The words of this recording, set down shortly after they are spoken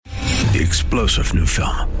the explosive new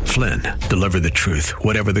film, Flynn, deliver the truth,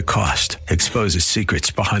 whatever the cost, exposes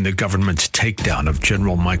secrets behind the government's takedown of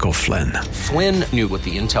General Michael Flynn. Flynn knew what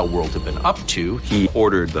the intel world had been up to. He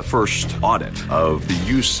ordered the first audit of the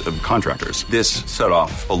use of contractors. This set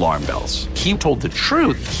off alarm bells. He told the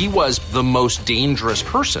truth. He was the most dangerous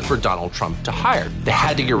person for Donald Trump to hire. They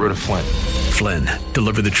had to get rid of Flynn. Flynn,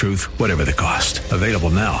 deliver the truth, whatever the cost. Available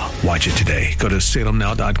now. Watch it today. Go to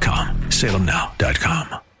salemnow.com.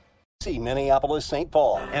 salemnow.com. See Minneapolis, St.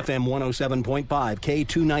 Paul, FM 107.5,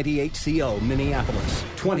 K298CO, Minneapolis.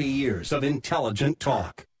 20 years of intelligent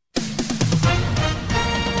talk.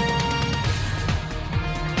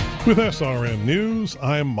 With SRN News,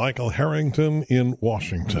 I'm Michael Harrington in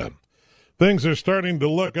Washington. Things are starting to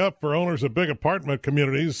look up for owners of big apartment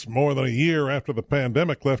communities more than a year after the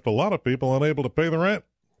pandemic left a lot of people unable to pay the rent.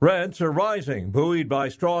 Rents are rising, buoyed by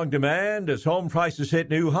strong demand as home prices hit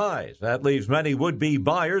new highs. That leaves many would-be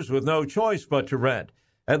buyers with no choice but to rent.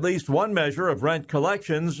 At least one measure of rent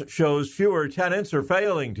collections shows fewer tenants are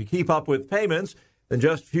failing to keep up with payments than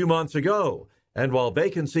just a few months ago. And while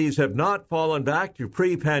vacancies have not fallen back to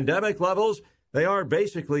pre-pandemic levels, they are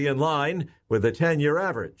basically in line with the 10-year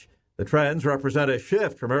average. The trends represent a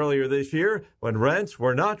shift from earlier this year when rents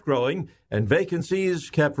were not growing and vacancies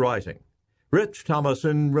kept rising. Rich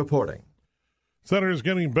Thomason reporting. Senators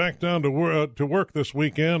getting back down to work this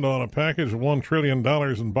weekend on a package of $1 trillion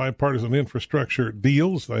in bipartisan infrastructure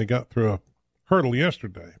deals. They got through a hurdle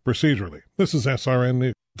yesterday, procedurally. This is SRN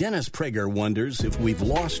News. Dennis Prager wonders if we've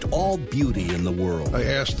lost all beauty in the world. I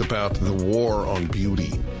asked about the war on beauty,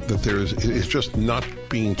 that it's just not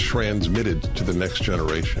being transmitted to the next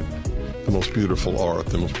generation. The most beautiful art,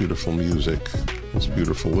 the most beautiful music, most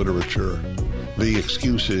beautiful literature. The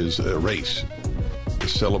excuse is race. The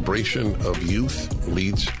celebration of youth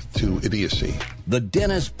leads to idiocy. The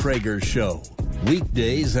Dennis Prager Show,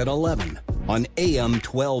 weekdays at 11 on AM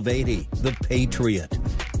 1280, The Patriot.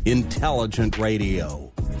 Intelligent radio.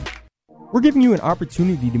 We're giving you an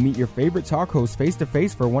opportunity to meet your favorite talk host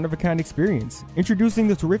face-to-face for a one-of-a-kind experience. Introducing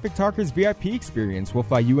the Terrific Talkers VIP experience. We'll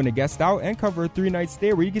fly you and a guest out and cover a 3-night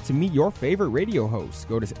stay where you get to meet your favorite radio hosts.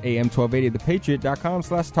 Go to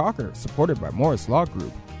am1280thepatriot.com/talker, supported by Morris Law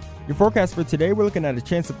Group. Your forecast for today, we're looking at a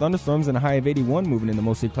chance of thunderstorms and a high of 81, moving into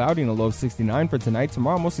mostly cloudy and a low of 69 for tonight.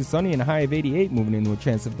 Tomorrow, mostly sunny and a high of 88, moving into a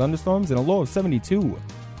chance of thunderstorms and a low of 72.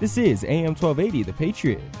 This is AM 1280, The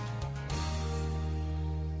Patriot.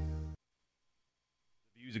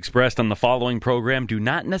 Views expressed on the following program do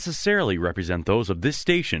not necessarily represent those of this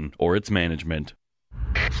station or its management.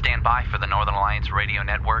 Stand by for the Northern Alliance Radio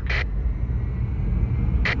Network.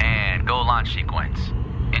 And go launch sequence.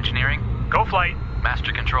 Engineering? Go flight.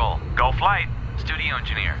 Master control. Go flight. Studio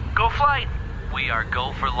engineer. Go flight. We are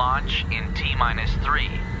go for launch in T-minus 3,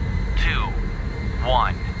 2,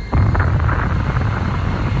 1.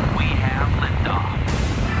 We have liftoff.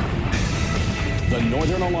 The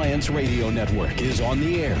Northern Alliance Radio Network is on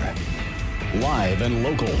the air. Live and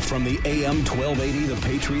local from the AM 1280 The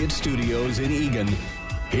Patriot Studios in Eagan,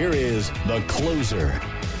 here is the closer,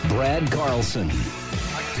 Brad Carlson.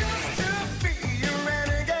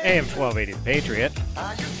 AM 1280 The Patriot.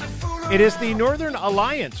 It is the Northern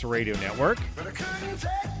Alliance Radio Network.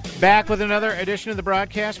 Back with another edition of the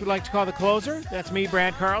broadcast we'd like to call The Closer. That's me,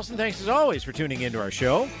 Brad Carlson. Thanks as always for tuning into our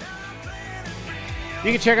show.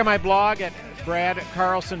 You can check out my blog at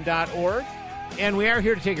bradcarlson.org. And we are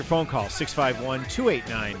here to take your phone call,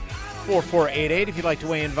 651-289-4488. If you'd like to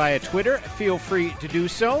weigh in via Twitter, feel free to do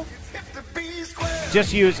so.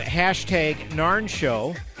 Just use hashtag NARN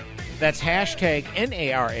Show. That's hashtag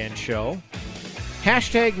NARN Show.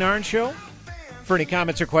 Hashtag NARN Show for any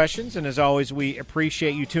comments or questions. And as always, we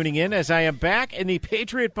appreciate you tuning in as I am back in the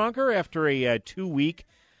Patriot Bunker after a 2-week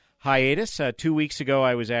hiatus. 2 weeks ago,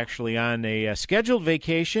 I was actually on a scheduled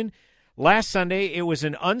vacation. Last Sunday, it was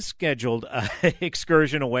an unscheduled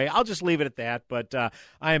excursion away. I'll just leave it at that. But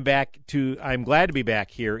I'm glad to be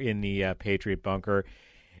back here in the Patriot Bunker.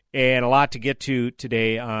 And a lot to get to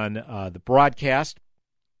today on the broadcast.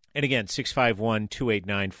 And again,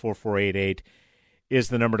 651-289-4488 is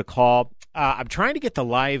the number to call. I'm trying to get the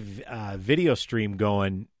live video stream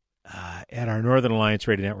going at our Northern Alliance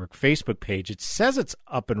Radio Network Facebook page. It says it's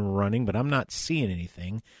up and running, but I'm not seeing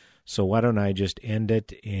anything. So why don't I just end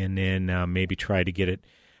it and then maybe try to get it.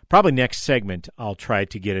 Probably next segment, I'll try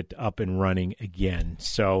to get it up and running again.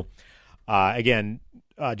 So again,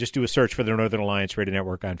 just do a search for the Northern Alliance Radio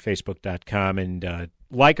Network on Facebook.com and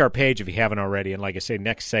like our page if you haven't already. And like I say,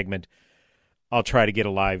 next segment, I'll try to get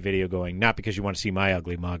a live video going. Not because you want to see my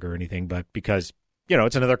ugly mug or anything, but because,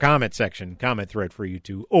 it's another comment thread for you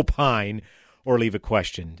to opine or leave a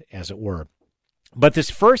question, as it were. But this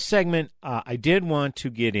first segment, I did want to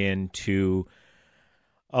get into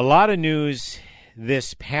a lot of news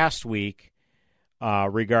this past week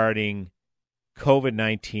regarding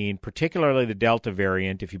COVID-19, particularly the Delta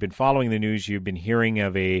variant. If you've been following the news, you've been hearing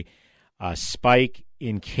of a spike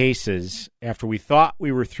in cases after we thought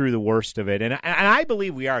we were through the worst of it. And I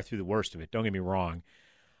believe we are through the worst of it, don't get me wrong.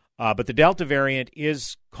 But the Delta variant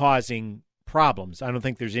is causing problems. I don't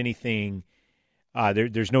think there's anything,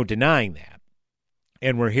 there's no denying that.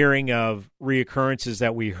 And we're hearing of reoccurrences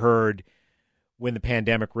that we heard when the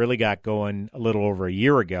pandemic really got going a little over a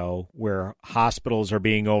year ago, where hospitals are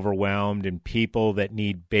being overwhelmed and people that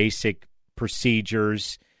need basic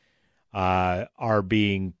procedures are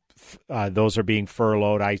being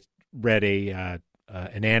furloughed. I read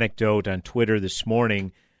an anecdote on Twitter this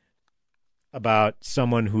morning about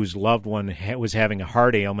someone whose loved one was having a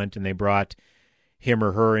heart ailment, and they brought him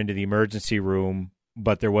or her into the emergency room,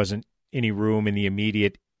 but there wasn't any room in the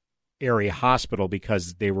immediate area hospital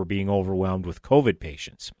because they were being overwhelmed with COVID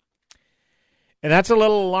patients. And that's a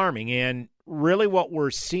little alarming. And really what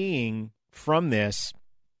we're seeing from this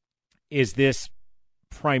is this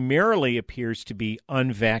primarily appears to be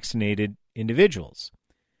unvaccinated individuals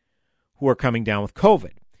who are coming down with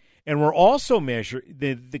COVID. And we're also measuring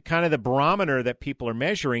the kind of the barometer that people are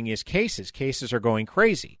measuring is cases. Cases are going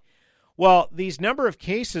crazy. Well, these number of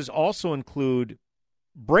cases also include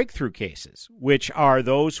breakthrough cases, which are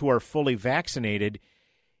those who are fully vaccinated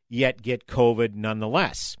yet get COVID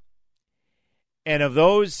nonetheless. And of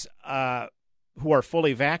those who are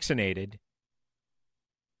fully vaccinated,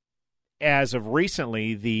 as of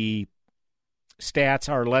recently, the stats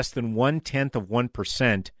are less than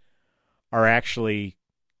 0.1% are actually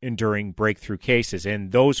enduring breakthrough cases.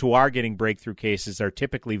 And those who are getting breakthrough cases are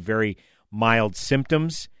typically very mild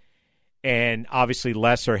symptoms, and obviously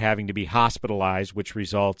less are having to be hospitalized, which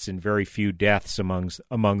results in very few deaths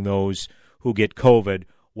among those who get COVID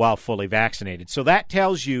while fully vaccinated. So that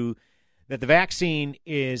tells you that the vaccine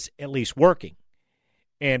is at least working.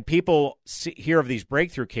 And people hear of these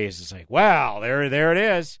breakthrough cases like, well, there it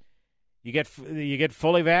is. You get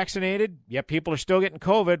fully vaccinated, yet people are still getting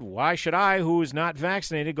COVID. Why should I, who is not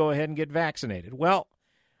vaccinated, go ahead and get vaccinated? Well,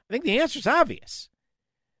 I think the answer is obvious.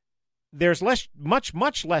 There's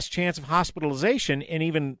much less chance of hospitalization and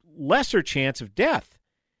even lesser chance of death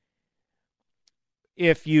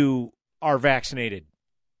if you are vaccinated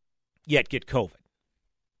yet get COVID.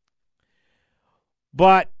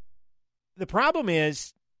 But the problem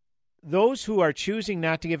is those who are choosing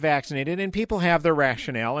not to get vaccinated, and people have their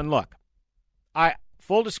rationale. And look,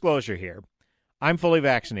 full disclosure here, I'm fully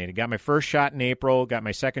vaccinated. Got my first shot in April, got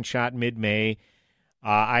my second shot mid-May.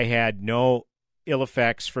 I had no ill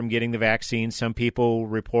effects from getting the vaccine. Some people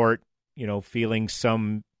report, feeling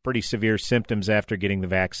some pretty severe symptoms after getting the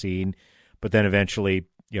vaccine, but then eventually,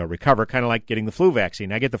 recover, kind of like getting the flu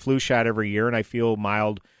vaccine. I get the flu shot every year, and I feel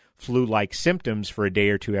mild flu-like symptoms for a day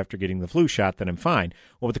or two after getting the flu shot, then I'm fine.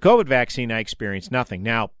 Well, with the COVID vaccine, I experienced nothing.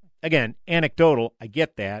 Now, again, anecdotal, I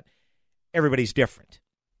get that. Everybody's different.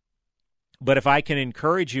 But if I can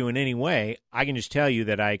encourage you in any way, I can just tell you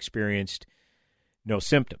that I experienced no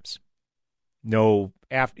symptoms. No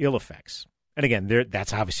ill effects. And again,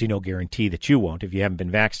 that's obviously no guarantee that you won't if you haven't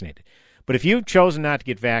been vaccinated. But if you've chosen not to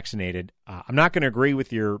get vaccinated, I'm not going to agree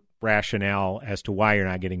with your rationale as to why you're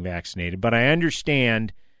not getting vaccinated, but I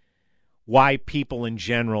understand why people in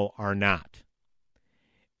general are not.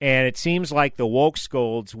 And it seems like the woke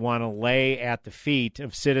scolds want to lay at the feet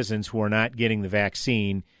of citizens who are not getting the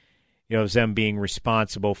vaccine, as them being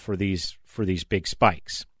responsible for these big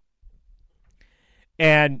spikes.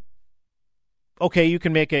 And okay, you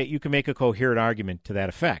can make a coherent argument to that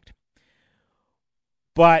effect.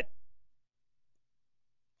 But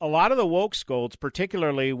a lot of the woke scolds,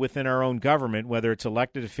 particularly within our own government, whether it's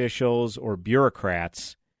elected officials or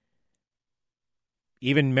bureaucrats,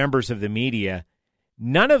 even members of the media,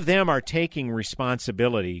 none of them are taking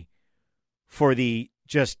responsibility for the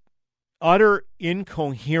just utter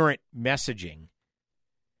incoherent messaging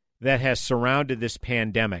that has surrounded this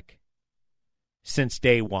pandemic since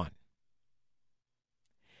day one.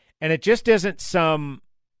 And it just isn't some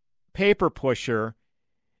paper pusher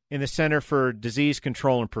in the Center for Disease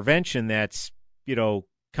Control and Prevention that's,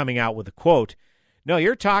 coming out with a quote. No,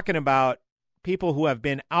 you're talking about people who have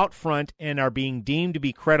been out front and are being deemed to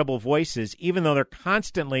be credible voices, even though they're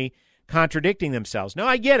constantly contradicting themselves. No,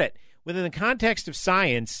 I get it. Within the context of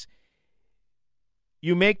science,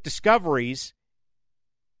 you make discoveries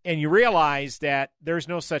and you realize that there's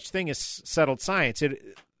no such thing as settled science.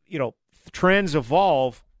 Trends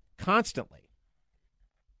evolve constantly.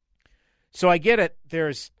 So I get it.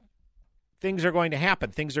 Things are going to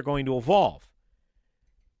happen. Things are going to evolve.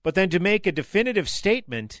 but then to make a definitive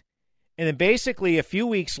statement and then basically a few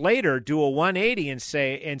weeks later do a 180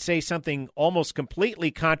 and say something almost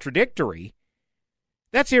completely contradictory,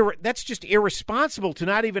 that's just irresponsible to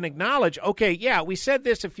not even acknowledge, okay, yeah, we said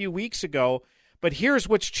this a few weeks ago, but here's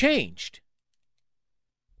what's changed.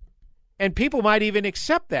 And people might even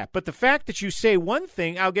accept that. But the fact that you say one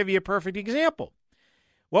thing, I'll give you a perfect example.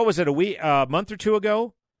 What was it, a month or two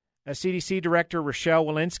ago? CDC Director Rochelle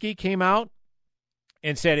Walensky came out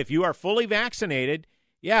and said, if you are fully vaccinated,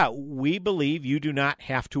 yeah, we believe you do not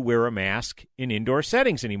have to wear a mask in indoor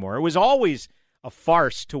settings anymore. It was always a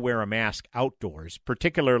farce to wear a mask outdoors,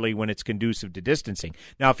 particularly when it's conducive to distancing.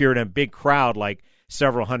 Now, if you're in a big crowd like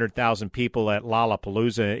several 100,000 people at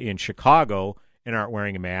Lollapalooza in Chicago and aren't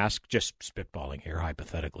wearing a mask, just spitballing here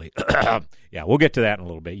hypothetically. Yeah, we'll get to that in a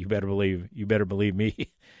little bit. You better believe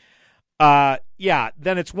me. Yeah,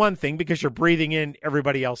 then it's one thing because you're breathing in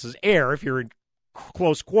everybody else's air if you're in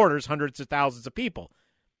close quarters, hundreds of thousands of people.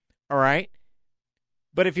 All right?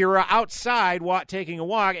 But if you're outside taking a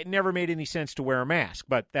walk, it never made any sense to wear a mask.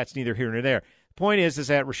 But that's neither here nor there. The point is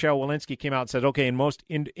that Rochelle Walensky came out and said, okay, in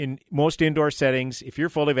most indoor settings, if you're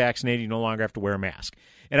fully vaccinated, you no longer have to wear a mask.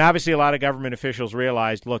 And obviously a lot of government officials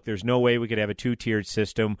realized, look, there's no way we could have a two-tiered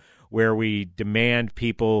system where we demand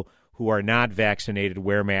people who are not vaccinated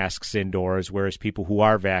wear masks indoors, whereas people who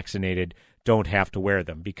are vaccinated don't have to wear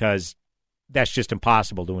them, because that's just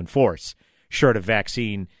impossible to enforce, short of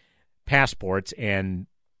vaccine passports, and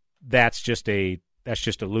that's just a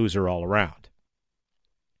loser all around.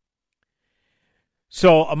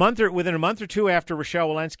 So within a month or two after Rochelle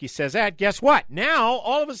Walensky says that, guess what? Now,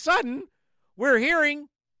 all of a sudden, we're hearing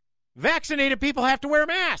vaccinated people have to wear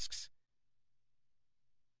masks.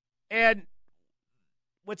 And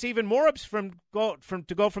what's even more to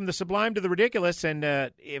go from the sublime to the ridiculous, and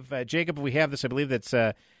Jacob, if we have this, I believe that's,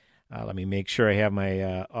 let me make sure I have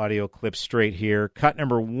my audio clip straight here. Cut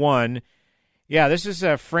number 1. Yeah, this is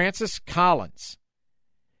Francis Collins.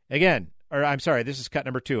 This is cut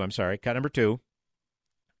number 2. I'm sorry, cut number 2.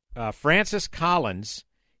 Francis Collins,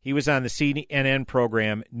 he was on the CNN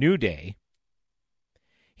program New Day.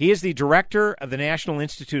 He is the director of the National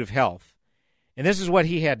Institute of Health, and this is what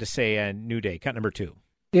he had to say on New Day, cut number 2.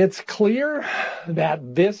 It's clear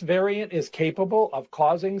that this variant is capable of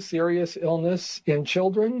causing serious illness in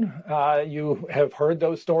children. You have heard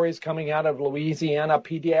those stories coming out of Louisiana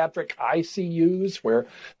pediatric ICUs where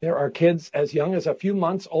there are kids as young as a few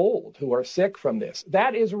months old who are sick from this.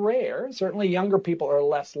 That is rare. Certainly younger people are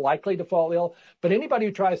less likely to fall ill. But anybody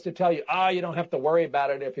who tries to tell you, you don't have to worry about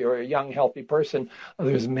it if you're a young, healthy person,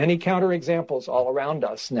 there's many counterexamples all around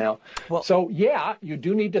us now. So, yeah, you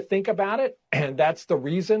do need to think about it. And that's the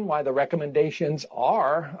reason why the recommendations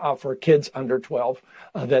are for kids under 12,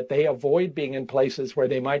 that they avoid being in places where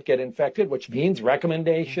they might get infected, which means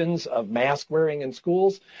recommendations of mask wearing in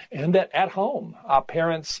schools, and that at home,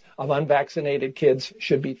 parents of unvaccinated kids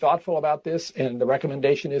should be thoughtful about this. And the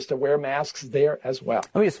recommendation is to wear masks there as well.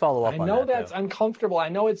 Let me just follow up on that. I know that's uncomfortable. I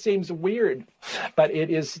know it seems weird, but it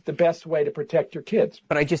is the best way to protect your kids.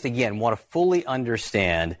 But I just, again, want to fully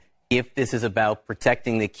understand if this is about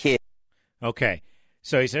protecting the kids. Okay.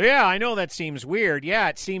 So he said, yeah, I know that seems weird. Yeah,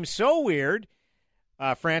 it seems so weird,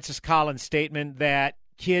 Francis Collins' statement that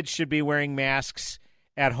kids should be wearing masks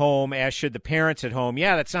at home, as should the parents at home.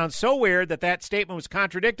 Yeah, that sounds so weird that statement was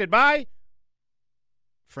contradicted by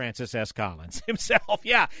Francis S. Collins himself.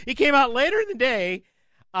 Yeah, he came out later in the day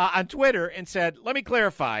on Twitter and said, let me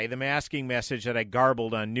clarify the masking message that I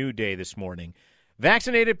garbled on New Day this morning.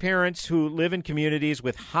 Vaccinated parents who live in communities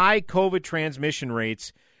with high COVID transmission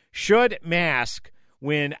rates should mask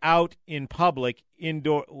when out in public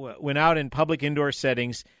indoor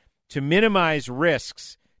settings to minimize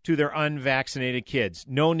risks to their unvaccinated kids.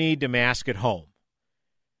 No need to mask at home.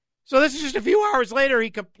 So this is just a few hours later. He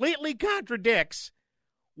completely contradicts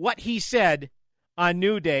what he said on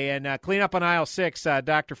New Day. And clean up on aisle 6,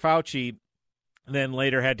 Dr. Fauci then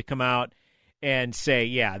later had to come out and say,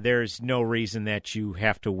 yeah, there's no reason that you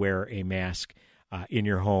have to wear a mask in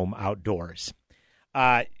your home outdoors.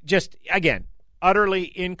 Just, again,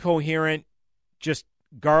 utterly incoherent, just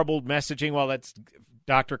garbled messaging. Well, that's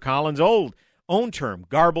Dr. Collins' own term,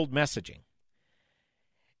 garbled messaging.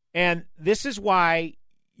 And this is why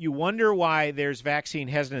you wonder why there's vaccine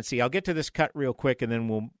hesitancy. I'll get to this cut real quick, and then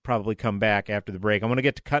we'll probably come back after the break. I want to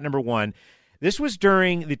get to cut number 1. This was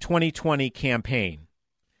during the 2020 campaign.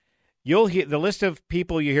 You'll hear the list of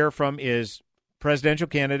people you hear from is presidential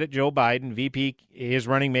candidate Joe Biden, VP, his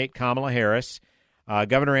running mate Kamala Harris,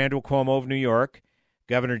 Governor Andrew Cuomo of New York,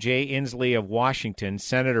 Governor Jay Inslee of Washington,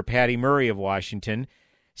 Senator Patty Murray of Washington,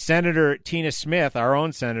 Senator Tina Smith, our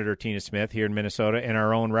own Senator Tina Smith here in Minnesota, and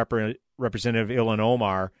our own Representative Ilhan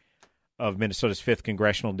Omar of Minnesota's 5th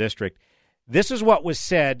Congressional District. This is what was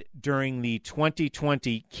said during the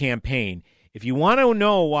 2020 campaign. If you want to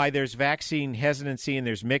know why there's vaccine hesitancy and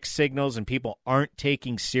there's mixed signals and people aren't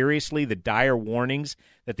taking seriously the dire warnings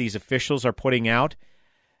that these officials are putting out,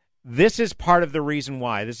 this is part of the reason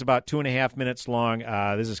why. This is about 2.5 minutes long.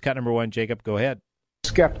 This is cut number 1. Jacob, go ahead.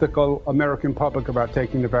 Skeptical American public about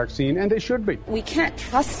taking the vaccine, and they should be. We can't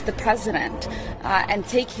trust the president and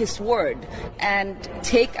take his word and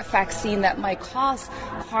take a vaccine that might cause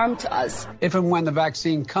harm to us. If and when the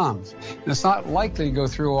vaccine comes, and it's not likely to go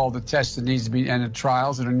through all the tests that needs to be and the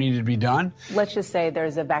trials that are needed to be done. Let's just say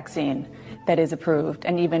there's a vaccine that is approved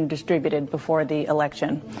and even distributed before the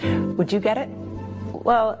election. Would you get it?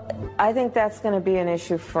 Well, I think that's going to be an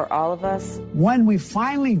issue for all of us. When we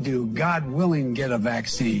finally do, God willing, get a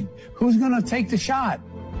vaccine, who's going to take the shot?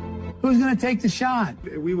 Who's going to take the shot?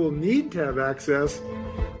 We will need to have access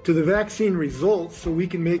to the vaccine results so we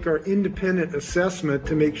can make our independent assessment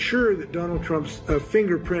to make sure that Donald Trump's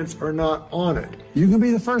fingerprints are not on it. You can be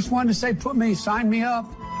the first one to say, sign me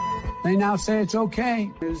up. They now say it's okay.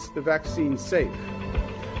 Is the vaccine safe?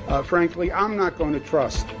 Frankly, I'm not going to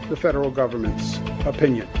trust the federal government's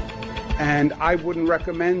opinion. And I wouldn't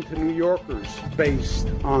recommend to New Yorkers based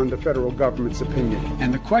on the federal government's opinion.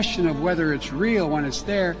 And the question of whether it's real when it's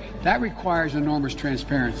there, that requires enormous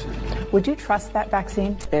transparency. Would you trust that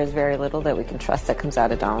vaccine? There's very little that we can trust that comes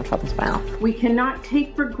out of Donald Trump's mouth. We cannot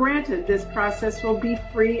take for granted this process will be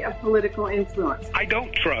free of political influence. I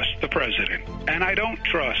don't trust the president, and I don't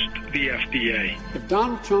trust the FDA. If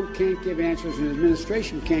Donald Trump can't give answers and the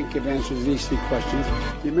administration can't give answers to these 3 questions,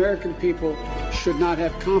 the American people should not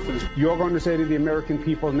have confidence. You're going to say to the American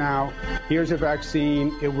people now, here's a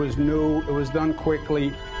vaccine, it was new, it was done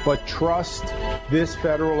quickly, but trust this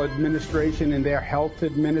federal administration and their health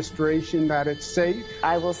administration that it's safe?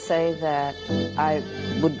 I will say that I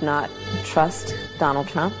would not trust Donald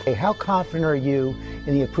Trump. Hey, how confident are you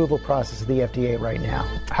in the approval process of the FDA right now?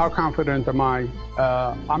 How confident am I?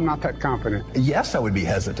 I'm not that confident. Yes, I would be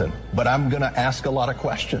hesitant, but I'm going to ask a lot of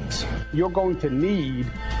questions. You're going to need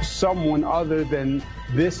someone other than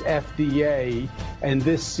this FDA and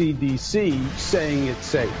this CDC saying it's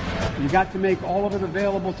safe. You got to make all of it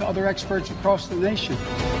available to other experts across the nation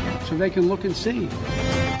so they can look and see.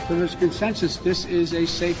 So there's consensus this is a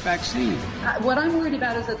safe vaccine. What I'm worried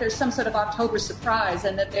about is that there's some sort of October surprise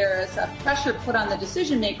and that there is a pressure put on the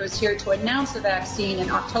decision makers here to announce a vaccine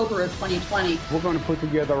in October of 2020. We're going to put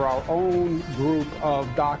together our own group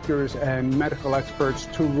of doctors and medical experts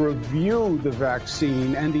to review the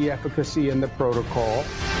vaccine and the efficacy and the protocol.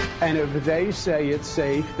 And if they say it's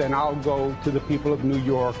safe, then I'll go to the people of New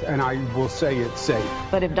York and I will say it's safe.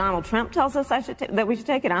 But if Donald Trump tells us that we should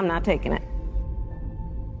take it, I'm not taking it.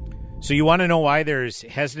 So you want to know why there's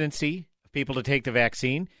hesitancy of people to take the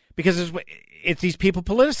vaccine? Because it's these people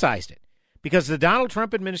politicized it. Because the Donald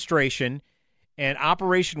Trump administration and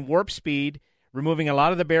Operation Warp Speed, removing a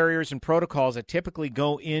lot of the barriers and protocols that typically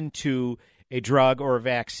go into a drug or a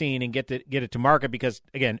vaccine and get it to market because,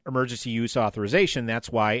 again, emergency use authorization, that's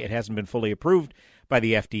why it hasn't been fully approved by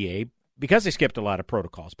the FDA, because they skipped a lot of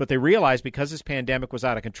protocols. But they realized because this pandemic was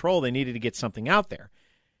out of control, they needed to get something out there.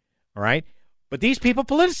 All right? But these people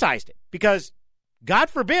politicized it because, God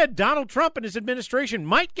forbid, Donald Trump and his administration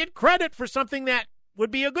might get credit for something that would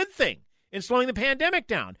be a good thing in slowing the pandemic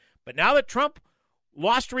down. But now that Trump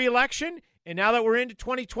lost re-election and now that we're into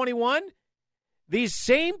 2021, these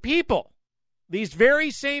same people, these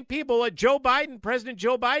very same people, like President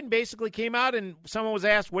Joe Biden basically came out and someone was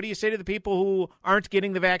asked, what do you say to the people who aren't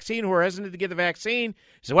getting the vaccine, who are hesitant to get the vaccine?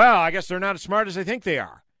 He said, well, I guess they're not as smart as they think they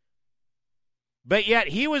are. But yet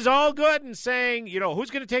he was all good and saying, who's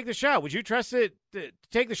going to take the shot? Would you trust it to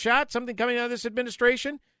take the shot? Something coming out of this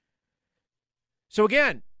administration? So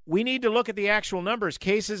again, we need to look at the actual numbers.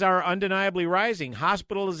 Cases are undeniably rising.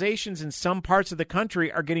 Hospitalizations in some parts of the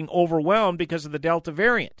country are getting overwhelmed because of the Delta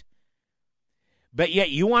variant. But yet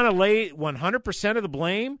you want to lay 100% of the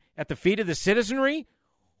blame at the feet of the citizenry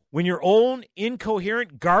when your own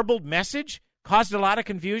incoherent, garbled message caused a lot of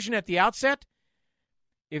confusion at the outset?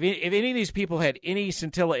 If any of these people had any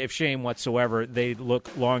scintilla of shame whatsoever, they'd look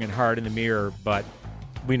long and hard in the mirror, but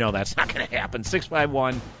we know that's not going to happen.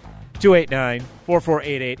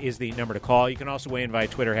 651-289-4488 is the number to call. You can also weigh in via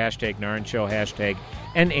Twitter, hashtag Narn Show, hashtag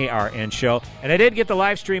NARN Show. And I did get the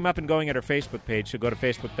live stream up and going at our Facebook page, so go to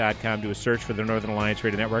facebook.com, do a search for the Northern Alliance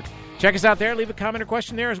Radio Network. Check us out there. Leave a comment or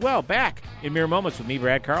question there as well. Back in mere moments with me,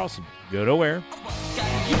 Brad Carlson. Go nowhere.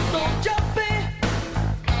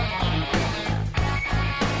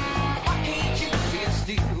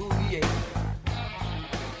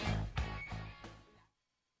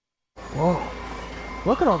 Whoa.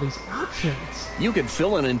 Look at all these options. You could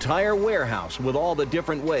fill an entire warehouse with all the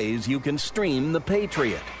different ways you can stream The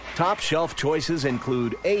Patriot. Top shelf choices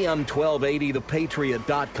include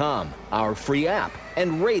AM1280thepatriot.com, our free app,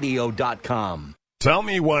 and radio.com. Tell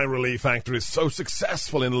me why Relief Factor is so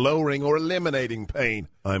successful in lowering or eliminating pain.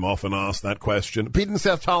 I'm often asked that question. Pete and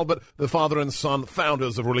Seth Talbot, the father and son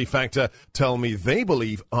founders of Relief Factor, tell me they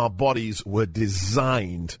believe our bodies were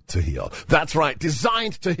designed to heal. That's right,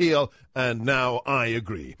 designed to heal, and now I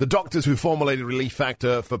agree. The doctors who formulated Relief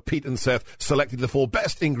Factor for Pete and Seth selected the 4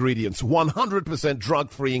 best ingredients, 100%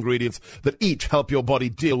 drug-free ingredients that each help your body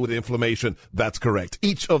deal with inflammation. That's correct.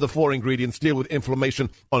 Each of the 4 ingredients deal with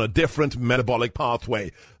inflammation on a different metabolic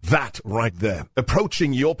pathway. That right there.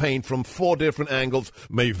 Approaching your pain from 4 different angles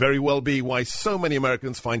may very well be why so many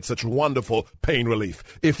Americans find such wonderful pain relief.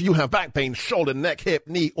 If you have back pain, shoulder, neck, hip,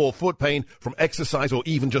 knee, or foot pain from exercise or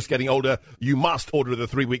even just getting older, you must order the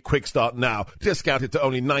 3-week quick start now. Discount it to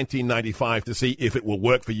only $19.95 to see if it will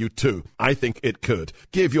work for you too. I think it could.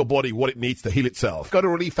 Give your body what it needs to heal itself. Go to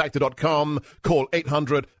ReliefFactor.com. Call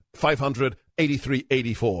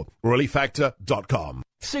 800-500-8384. ReliefFactor.com.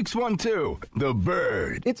 612, The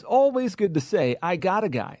Bird. It's always good to say, I got a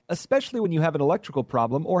guy, especially when you have an electrical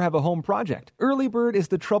problem or have a home project. Early Bird is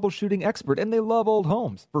the troubleshooting expert, and they love old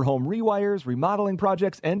homes. For home rewires, remodeling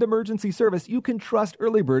projects, and emergency service, you can trust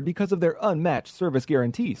Early Bird because of their unmatched service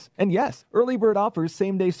guarantees. And yes, Early Bird offers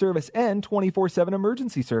same-day service and 24/7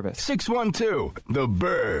 emergency service. 612, The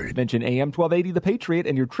Bird. Mention AM1280 The Patriot,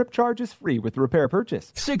 and your trip charge is free with the repair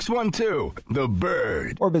purchase. 612, The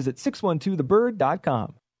Bird. Or visit 612thebird.com.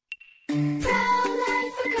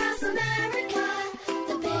 Pro-life across America,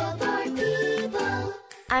 the Billboard people.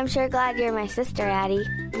 I'm sure glad you're my sister, Addie.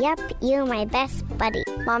 Yep, you're my best buddy.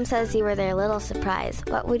 Mom says you were their little surprise.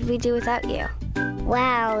 What would we do without you?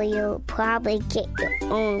 Well, you'll probably get your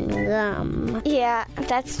own gum. Yeah,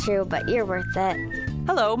 that's true, but you're worth it.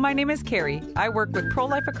 Hello, my name is Carrie. I work with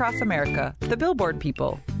Pro-Life Across America, the Billboard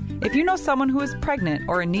people. If you know someone who is pregnant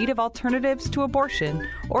or in need of alternatives to abortion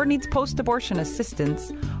or needs post-abortion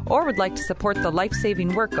assistance or would like to support the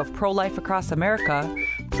life-saving work of Pro-Life Across America,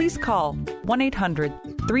 please call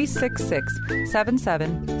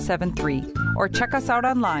 1-800-366-7773 or check us out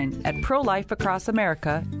online at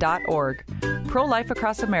prolifeacrossamerica.org. Pro-Life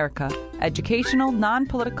Across America, educational,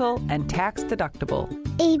 non-political, and tax-deductible.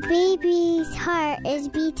 A baby's heart is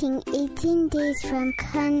beating 18 days from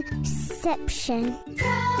conception.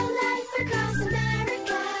 Pro-life across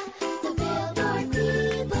America, the Billboard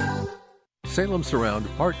people. Salem Surround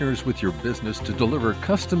partners with your business to deliver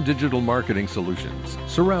custom digital marketing solutions.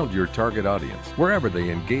 Surround your target audience wherever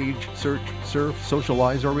they engage, search, surf,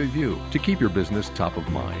 socialize, or review to keep your business top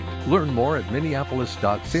of mind. Learn more at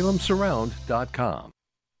minneapolis.salemsurround.com.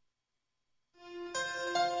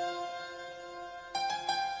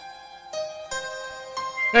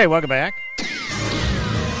 Hey, welcome back.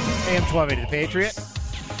 AM 1280 The Patriot,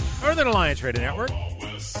 Northern Alliance Radio Network.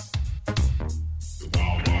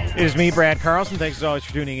 It is me, Brad Carlson. Thanks as always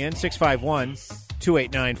for tuning in.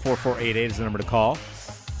 651-289-4488 is the number to call.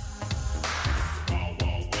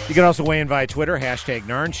 You can also weigh in via Twitter, hashtag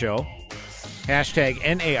NARN Show, hashtag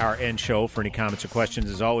NARN Show for any comments or questions.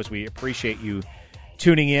 As always, we appreciate you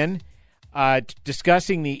tuning in.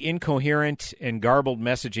 Discussing the incoherent and garbled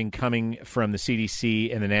messaging coming from the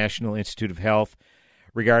CDC and the National Institute of Health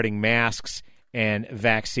regarding masks and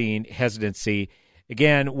vaccine hesitancy.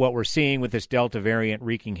 Again, what we're seeing with this Delta variant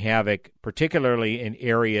wreaking havoc, particularly in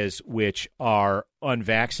areas which are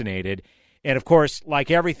unvaccinated. And, of course, like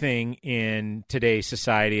everything in today's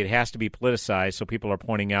society, it has to be politicized. So people are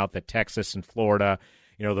pointing out that Texas and Florida,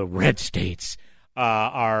 you know, the red states,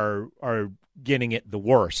 are getting it the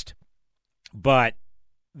worst. But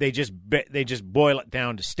they just boil it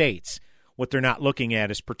down to states. What they're not looking at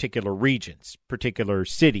is particular regions, particular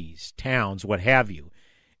cities, towns, what have you.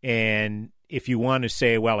 And if you want to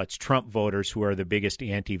say, well, it's Trump voters who are the biggest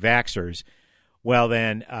anti-vaxxers, well,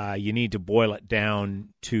 then you need to boil it down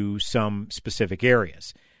to some specific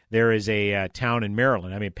areas. There is a town in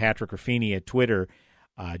Maryland. I mean, Patrick Ruffini at Twitter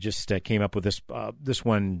just came up with this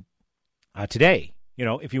one today. You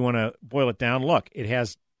know, if you want to boil it down, look, it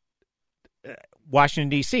has Washington,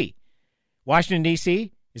 D.C. Washington,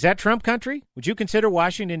 D.C., is that Trump country? Would you consider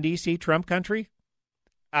Washington, D.C. Trump country?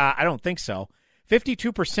 I don't think so.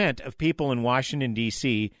 52% of people in Washington,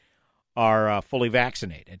 D.C. are fully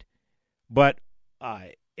vaccinated. But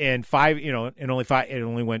it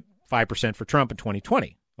only went 5% for Trump in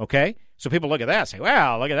 2020. Okay? So people look at that and say,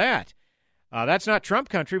 wow, look at that. That's not Trump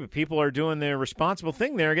country, but people are doing their responsible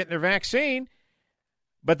thing there, getting their vaccine.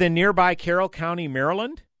 But then nearby Carroll County,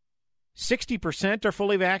 Maryland, 60% are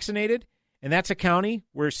fully vaccinated, and that's a county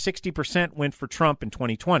where 60% went for Trump in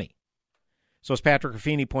 2020. So as Patrick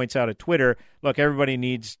Ruffini points out at Twitter, look, everybody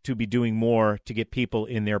needs to be doing more to get people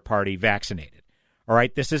in their party vaccinated. All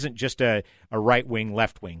right? This isn't just a right-wing,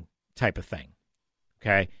 left-wing type of thing.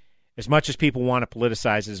 Okay? As much as people want to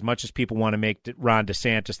politicize, as much as people want to make Ron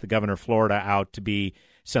DeSantis, the governor of Florida, out to be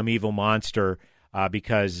some evil monster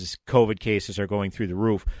because COVID cases are going through the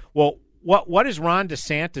roof. Well, what is Ron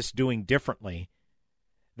DeSantis doing differently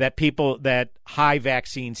that high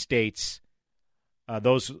vaccine states,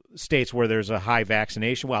 those states where there's a high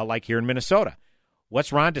vaccination, well, like here in Minnesota,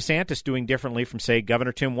 what's Ron DeSantis doing differently from, say,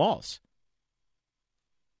 Governor Tim Walz?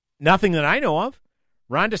 Nothing that I know of.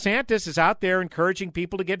 Ron DeSantis is out there encouraging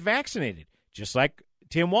people to get vaccinated, just like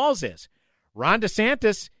Tim Walz is. Ron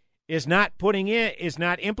DeSantis is not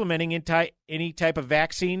implementing any type of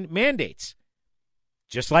vaccine mandates,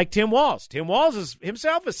 just like Tim Walz. Tim Walz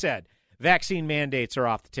himself has said vaccine mandates are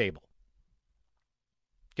off the table.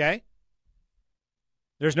 Okay?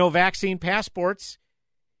 There's no vaccine passports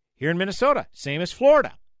here in Minnesota, same as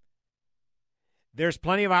Florida. There's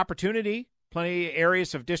plenty of opportunity, plenty of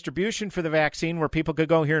areas of distribution for the vaccine where people could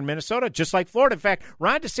go here in Minnesota, just like Florida. In fact,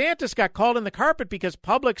 Ron DeSantis got called in the carpet because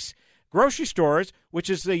Publix grocery stores, which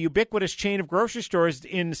is the ubiquitous chain of grocery stores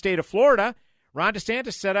in the state of Florida, Ron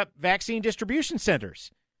DeSantis set up vaccine distribution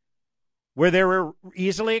centers where they were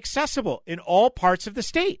easily accessible in all parts of the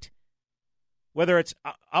state. Whether it's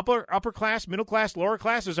upper class, middle class, lower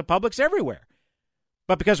class, there's a Publix everywhere.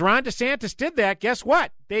 But because Ron DeSantis did that, guess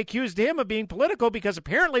what? They accused him of being political because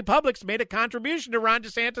apparently Publix made a contribution to Ron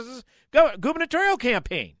DeSantis' gubernatorial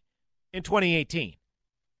campaign in 2018.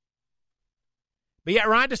 But yet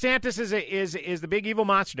Ron DeSantis is the big evil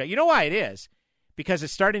monster now. You know why it is? Because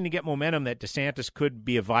it's starting to get momentum that DeSantis could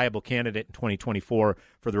be a viable candidate in 2024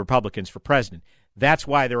 for the Republicans for president. That's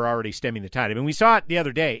why they're already stemming the tide. I mean, we saw it the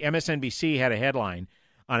other day. MSNBC had a headline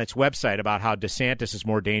on its website about how DeSantis is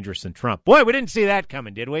more dangerous than Trump. Boy, we didn't see that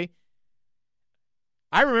coming, did we?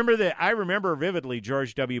 I remember vividly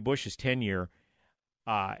George W. Bush's tenure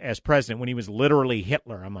as president when he was literally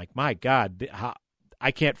Hitler. I'm like, my God,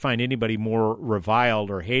 I can't find anybody more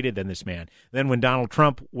reviled or hated than this man. Then when Donald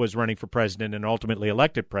Trump was running for president and ultimately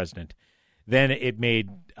elected president, then it made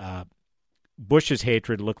Bush's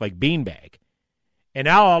hatred look like beanbag. And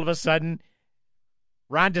now all of a sudden,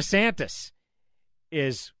 Ron DeSantis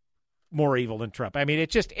is more evil than Trump. I mean,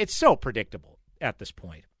 it's so predictable at this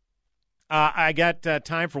point. I got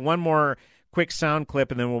time for one more quick sound clip,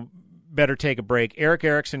 and then we'll better take a break. Eric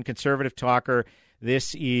Erickson, conservative talker.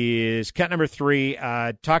 This is cut number 3.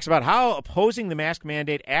 Talks about how opposing the mask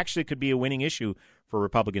mandate actually could be a winning issue for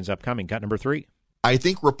Republicans upcoming. Cut number 3. I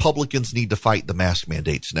think Republicans need to fight the mask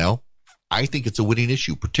mandates now. I think it's a winning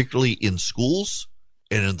issue, particularly in schools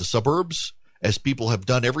and in the suburbs, as people have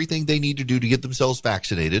done everything they need to do to get themselves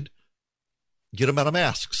vaccinated. Get them out of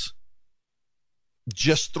masks.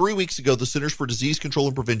 Just 3 weeks ago, the Centers for Disease Control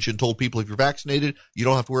and Prevention told people if you're vaccinated, you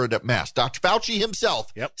don't have to wear a mask. Dr. Fauci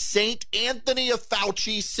himself, St. Anthony of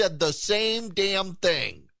Fauci, said the same damn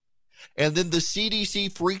thing. And then the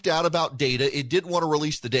CDC freaked out about data. It didn't want to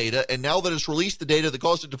release the data. And now that it's released the data that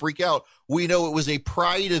caused it to freak out, we know it was a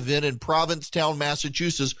pride event in Provincetown,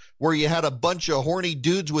 Massachusetts, where you had a bunch of horny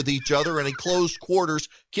dudes with each other in a closed quarters,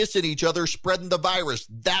 kissing each other, spreading the virus.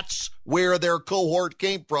 That's where their cohort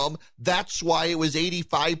came from. That's why it was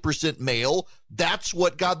 85% male. That's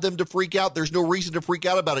what got them to freak out. There's no reason to freak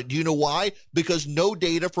out about it. Do you know why? Because no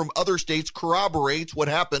data from other states corroborates what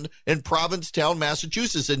happened in Provincetown,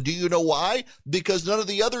 Massachusetts. And do you know why? Because none of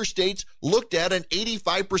the other states looked at an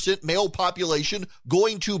 85% male population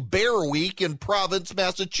going to Bear Week in Providence,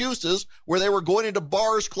 Massachusetts, where they were going into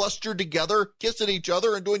bars clustered together, kissing each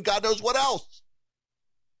other, and doing God knows what else.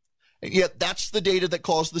 And yet that's the data that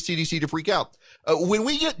caused the CDC to freak out. When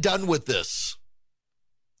we get done with this,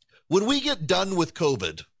 when we get done with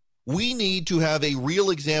COVID, we need to have a real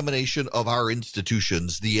examination of our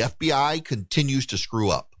institutions. The FBI continues to screw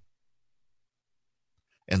up,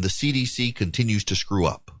 and the CDC continues to screw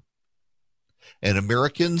up. And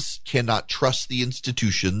Americans cannot trust the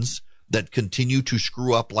institutions that continue to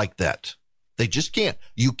screw up like that. They just can't.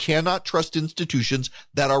 You cannot trust institutions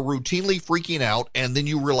that are routinely freaking out, and then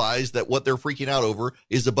you realize that what they're freaking out over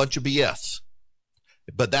is a bunch of BS.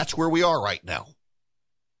 But that's where we are right now.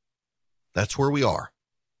 That's where we are.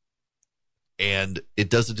 And it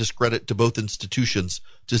does a discredit to both institutions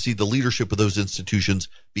to see the leadership of those institutions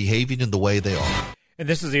behaving in the way they are. And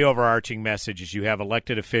this is the overarching message, is you have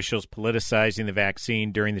elected officials politicizing the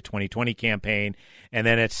vaccine during the 2020 campaign, and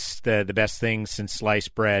then it's the best thing since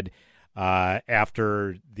sliced bread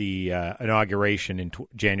after the inauguration in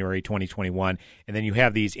January 2021. And then you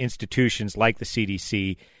have these institutions like the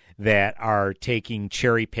CDC that are taking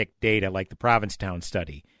cherry-picked data like the Provincetown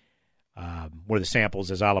study, where the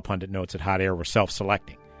samples, as Ala Pundit notes at Hot Air, were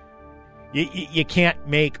self-selecting. You can't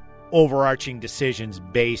make overarching decisions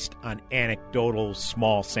based on anecdotal,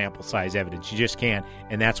 small sample size evidence. You just can't,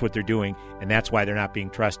 and that's what they're doing, and that's why they're not being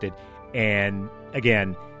trusted. And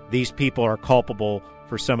again, these people are culpable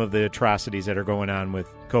for some of the atrocities that are going on with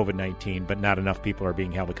COVID-19, but not enough people are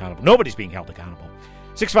being held accountable. Nobody's being held accountable.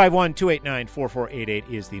 651-289-4488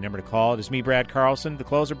 is the number to call. It is me, Brad Carlson, the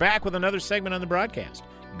closer, back with another segment on the broadcast.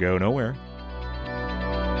 Go nowhere.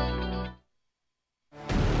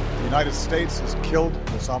 The United States has killed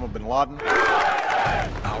Osama bin Laden.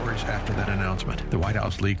 Hours after that announcement, the White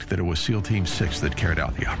House leaked that it was SEAL Team 6 that carried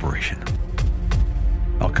out the operation.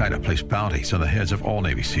 Al-Qaeda placed bounties on the heads of all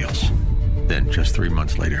Navy SEALs. Then, just 3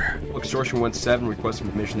 months later, Extortion 17 requesting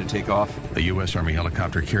permission to take off. A U.S. Army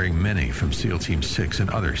helicopter carrying many from SEAL Team 6 and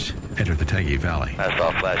others entered the Tangi Valley. That's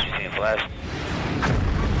all flash. You seen flash?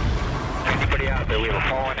 Anybody out there? We have a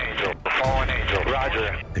fallen angel. A fallen angel.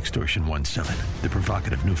 Roger. Extortion 17, the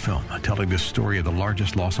provocative new film telling the story of the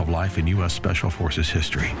largest loss of life in U.S. Special Forces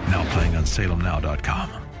history. Now playing on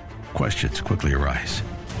SalemNow.com. Questions quickly arise.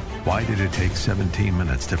 Why did it take 17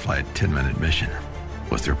 minutes to fly a 10-minute mission?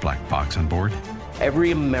 Was there a black box on board?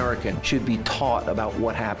 Every American should be taught about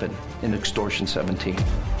what happened in Extortion 17.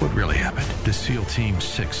 What really happened to SEAL Team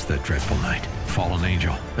 6 that dreadful night? Fallen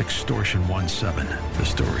Angel, Extortion 17, the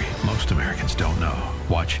story most Americans don't know.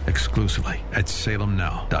 Watch exclusively at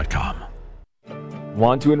SalemNow.com.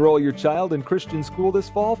 Want to enroll your child in Christian school this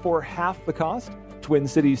fall for half the cost?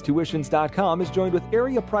 TwinCitiesTuitions.com has joined with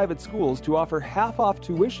area private schools to offer half-off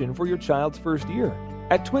tuition for your child's first year.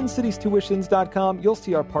 At TwinCitiesTuitions.com, you'll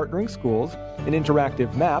see our partnering schools, an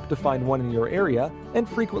interactive map to find one in your area, and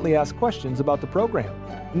frequently asked questions about the program.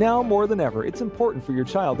 Now more than ever, it's important for your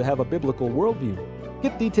child to have a biblical worldview.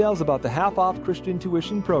 Get details about the half-off Christian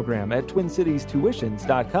tuition program at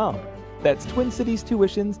TwinCitiesTuitions.com. That's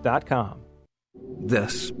TwinCitiesTuitions.com.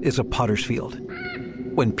 This is a potter's field.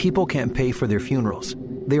 When people can't pay for their funerals,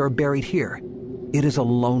 they are buried here. It is a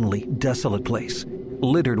lonely, desolate place,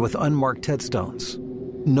 littered with unmarked headstones.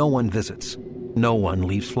 No one visits. No one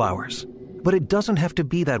leaves flowers. But it doesn't have to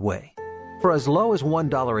be that way. For as low as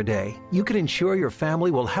 $1 a day, you can ensure your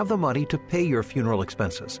family will have the money to pay your funeral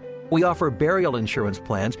expenses. We offer burial insurance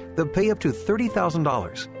plans that pay up to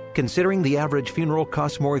 $30,000. Considering the average funeral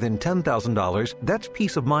costs more than $10,000, that's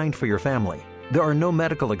peace of mind for your family. There are no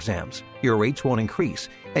medical exams, your rates won't increase,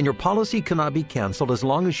 and your policy cannot be canceled as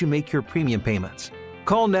long as you make your premium payments.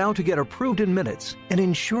 Call now to get approved in minutes and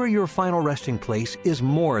ensure your final resting place is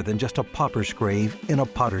more than just a pauper's grave in a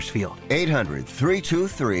potter's field.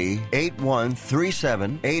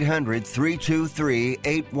 800-323-8137.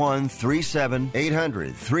 800-323-8137.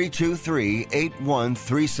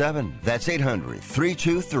 800-323-8137. That's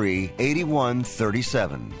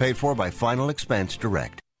 800-323-8137. Paid for by Final Expense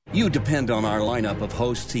Direct. You depend on our lineup of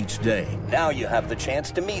hosts each day. Now you have the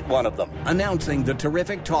chance to meet one of them. Announcing the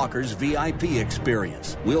Terrific Talkers VIP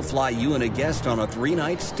experience. We'll fly you and a guest on a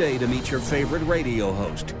 3-night stay to meet your favorite radio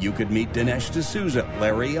host. You could meet Dinesh D'Souza,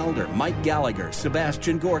 Larry Elder, Mike Gallagher,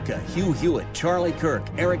 Sebastian Gorka, Hugh Hewitt, Charlie Kirk,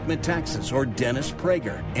 Eric Metaxas, or Dennis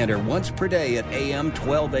Prager. Enter once per day at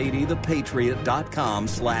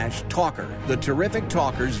am1280thepatriot.com/talker. The Terrific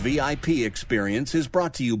Talkers VIP experience is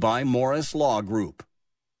brought to you by Morris Law Group.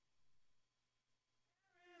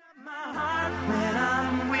 When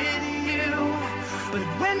I'm with you, but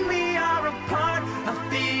when we are apart, I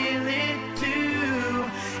feel it too.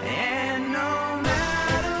 And no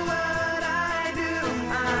matter what I do,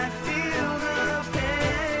 I feel the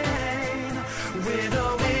pain. With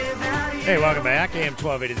or without you. Hey, welcome back. AM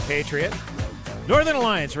 1280 The Patriot. Northern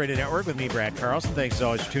Alliance Radio Network with me, Brad Carlson. Thanks as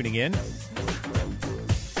always for tuning in.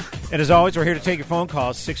 And as always, we're here to take your phone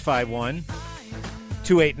calls,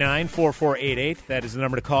 651-289-4488. That is the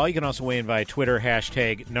number to call. You can also weigh in via Twitter,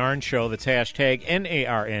 hashtag NARN Show. That's hashtag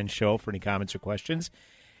NARN Show for any comments or questions.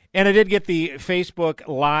 And I did get the Facebook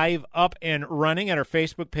Live up and running at our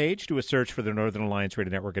Facebook page. Do a search for the Northern Alliance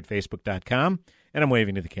Radio Network at Facebook.com. And I'm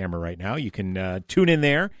waving to the camera right now. You can tune in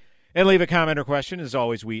there and leave a comment or question. As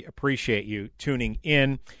always, we appreciate you tuning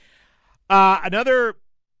in. Another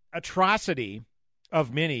atrocity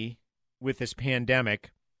of many with this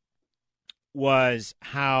pandemic was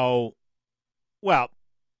how, well,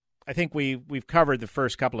 I think we've covered the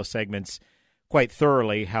first couple of segments quite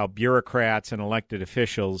thoroughly, how bureaucrats and elected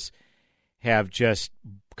officials have just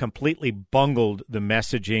completely bungled the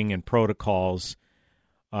messaging and protocols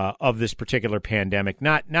of this particular pandemic.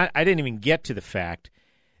 I didn't even get to the fact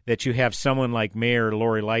that you have someone like Mayor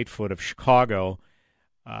Lori Lightfoot of Chicago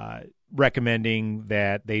recommending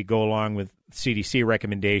that they go along with CDC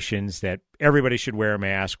recommendations that everybody should wear a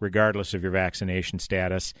mask regardless of your vaccination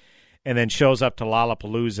status, and then shows up to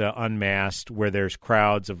Lollapalooza unmasked where there's a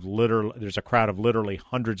crowd of literally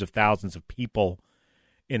hundreds of thousands of people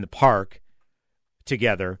in the park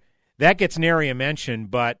together. That gets nary a mention,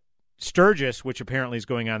 but Sturgis, which apparently is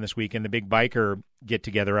going on this weekend, the big biker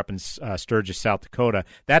get-together up in Sturgis, South Dakota,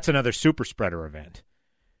 that's another super spreader event,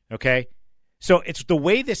 okay? So it's the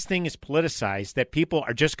way this thing is politicized that people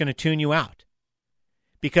are just going to tune you out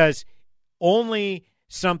because only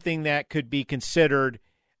something that could be considered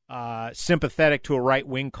sympathetic to a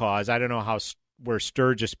right-wing cause, I don't know where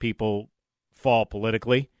Sturgis people fall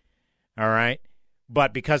politically, all right?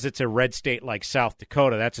 But because it's a red state like South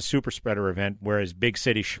Dakota, that's a super spreader event, whereas big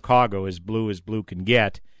city Chicago, as blue can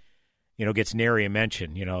get, gets nary a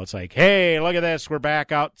mention. It's like, hey, look at this. We're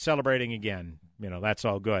back out celebrating again. That's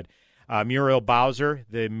all good. Muriel Bowser,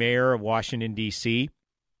 the mayor of Washington, D.C.,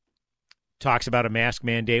 talks about a mask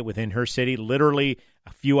mandate within her city. Literally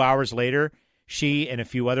a few hours later, she and a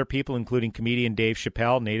few other people, including comedian Dave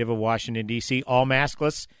Chappelle, native of Washington, D.C., all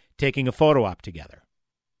maskless, taking a photo op together.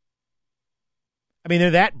 I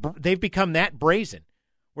mean, they've become that brazen,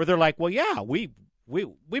 where they're like, well, yeah, we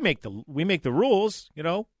make the rules.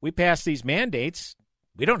 We pass these mandates.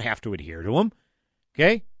 We don't have to adhere to them.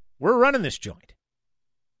 Okay, we're running this joint,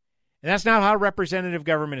 and that's not how representative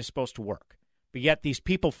government is supposed to work. But yet these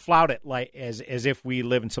people flout it like as if we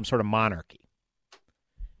live in some sort of monarchy.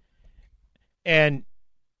 And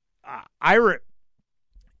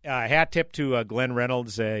hat tip to Glenn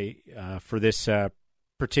Reynolds for this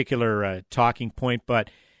particular talking point, but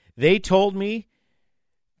they told me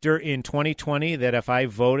in 2020 that if I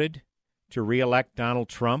voted to reelect Donald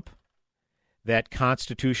Trump, that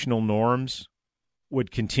constitutional norms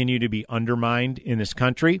would continue to be undermined in this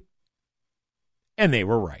country, and they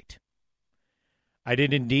were right. I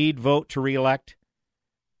did indeed vote to reelect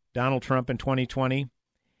Donald Trump in 2020,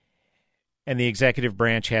 and the executive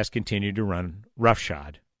branch has continued to run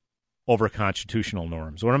roughshod over constitutional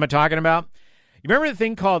norms. What am I talking about? You remember the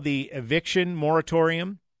thing called the eviction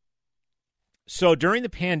moratorium? So during the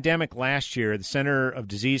pandemic last year, the Center of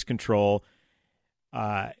Disease Control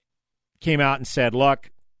came out and said, look,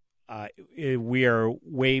 we are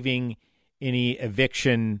waiving any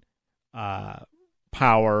eviction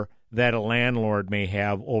power that a landlord may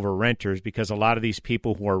have over renters because a lot of these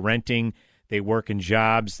people who are renting, they work in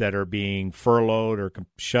jobs that are being furloughed or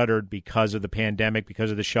shuttered because of the pandemic, because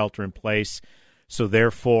of the shelter in place. So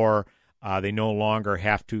therefore, they no longer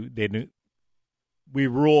have to. We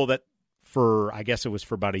rule that I guess it was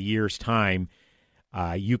for about a year's time,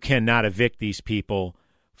 you cannot evict these people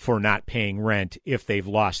for not paying rent if they've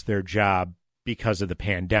lost their job because of the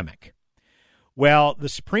pandemic. Well, the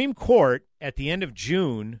Supreme Court at the end of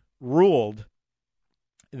June ruled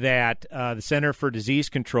that the Center for Disease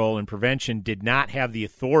Control and Prevention did not have the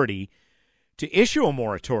authority to issue a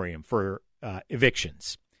moratorium for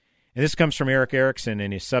evictions. And this comes from Eric Erickson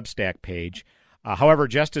in his Substack page. However,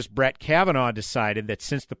 Justice Brett Kavanaugh decided that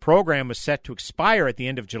since the program was set to expire at the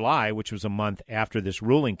end of July, which was a month after this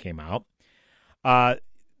ruling came out,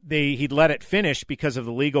 he'd let it finish because of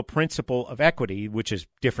the legal principle of equity, which is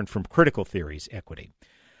different from critical theories equity.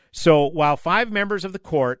 So while 5 members of the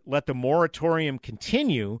court let the moratorium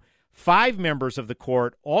continue, 5 members of the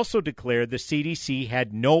court also declared the CDC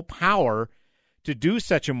had no power to do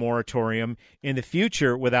such a moratorium in the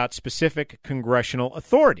future without specific congressional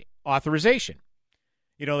authorization.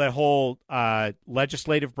 That whole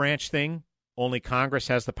legislative branch thing, only Congress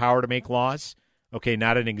has the power to make laws. Okay,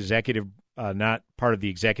 not an executive, not part of the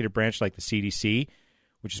executive branch like the CDC,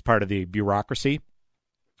 which is part of the bureaucracy.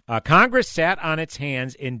 Congress sat on its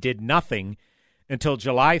hands and did nothing until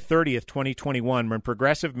July 30th, 2021, when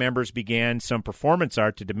progressive members began some performance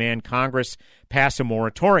art to demand Congress pass a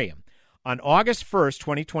moratorium. On August 1st,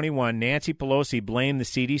 2021, Nancy Pelosi blamed the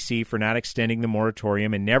CDC for not extending the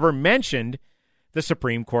moratorium and never mentioned the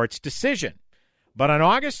Supreme Court's decision. But on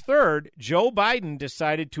August 3rd, Joe Biden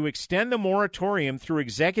decided to extend the moratorium through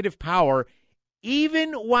executive power,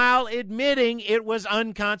 even while admitting it was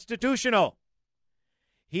unconstitutional.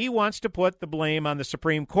 He wants to put the blame on the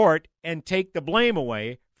Supreme Court and take the blame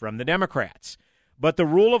away from the Democrats. But the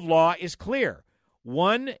rule of law is clear.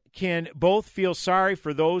 One can both feel sorry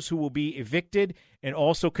for those who will be evicted and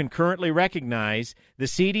also concurrently recognize the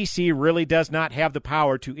CDC really does not have the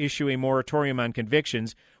power to issue a moratorium on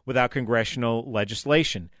convictions without congressional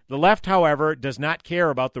legislation. The left, however, does not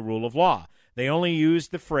care about the rule of law. They only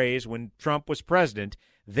used the phrase when Trump was president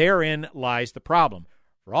Therein lies the problem.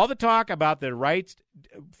 For all the talk about the right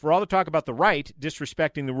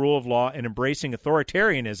disrespecting the rule of law and embracing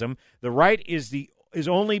authoritarianism, the right is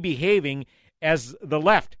only behaving as the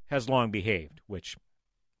left has long behaved, which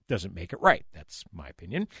doesn't make it right. That's my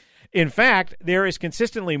opinion. In fact, there is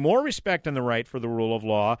consistently more respect on the right for the rule of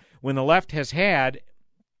law than the left has had,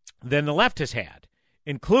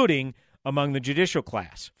 including among the judicial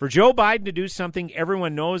class. For Joe Biden to do something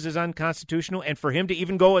everyone knows is unconstitutional, and for him to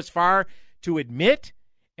even go as far to admit,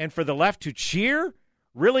 and for the left to cheer,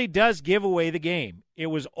 really does give away the game. It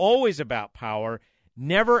was always about power,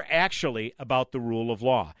 never actually about the rule of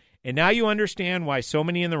law. And now you understand why so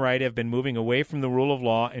many in the right have been moving away from the rule of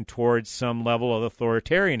law and towards some level of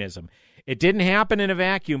authoritarianism. It didn't happen in a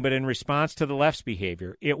vacuum, but in response to the left's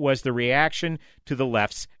behavior. It was the reaction to the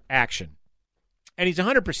left's action. And he's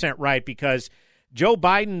 100% right, because Joe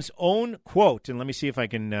Biden's own quote, and let me see if I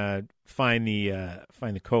can find the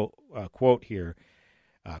quote here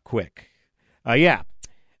quick.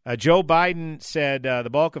 Joe Biden said the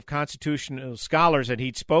bulk of constitutional scholars that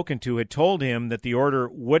he'd spoken to had told him that the order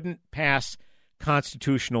wouldn't pass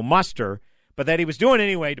constitutional muster, but that he was doing it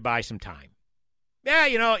anyway to buy some time. Yeah,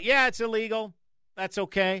 it's illegal. That's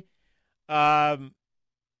okay. But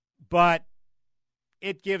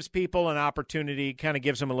it gives people an opportunity, kind of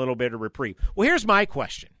gives them a little bit of reprieve. Well, here's my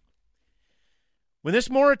question. When this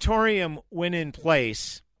moratorium went in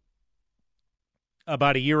place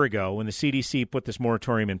about a year ago, when the CDC put this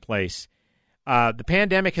moratorium in place, the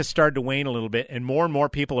pandemic has started to wane a little bit, and more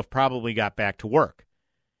people have probably got back to work.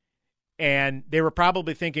 And they were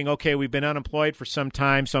probably thinking, okay, we've been unemployed for some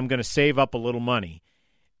time, so I'm going to save up a little money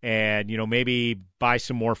and, maybe buy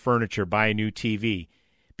some more furniture, buy a new TV,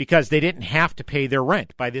 because they didn't have to pay their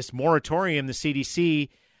rent. By this moratorium the CDC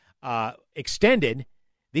extended,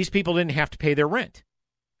 these people didn't have to pay their rent,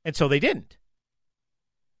 and so they didn't.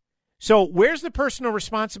 So where's the personal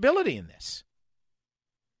responsibility in this?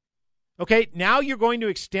 Okay, now you're going to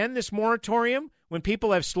extend this moratorium when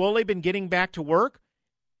people have slowly been getting back to work?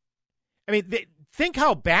 I mean, think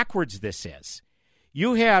how backwards this is.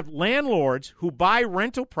 You have landlords who buy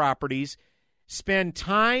rental properties, spend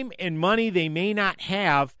time and money they may not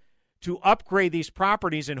have to upgrade these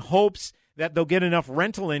properties in hopes that they'll get enough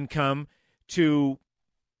rental income to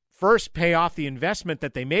first pay off the investment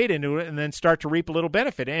that they made into it and then start to reap a little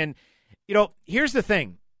benefit. And, here's the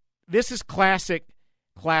thing. This is classic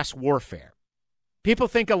class warfare. People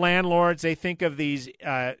think of landlords. They think of these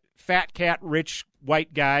fat cat rich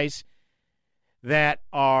white guys that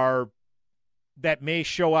may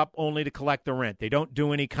show up only to collect the rent. They don't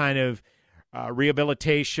do any kind of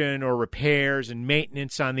rehabilitation or repairs and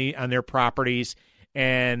maintenance on their properties,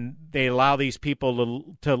 and they allow these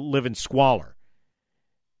people to live in squalor.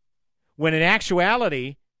 When in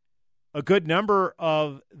actuality, a good number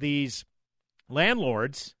of these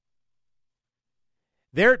landlords,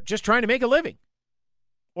 they're just trying to make a living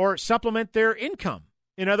or supplement their income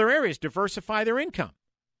in other areas, diversify their income.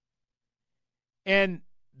 And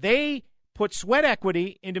they put sweat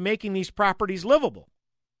equity into making these properties livable.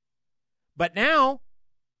 But now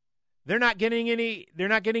they're not getting any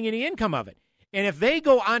income of it. And if they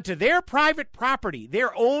go onto their private property,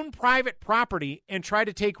 their own private property, and try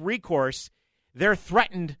to take recourse, they're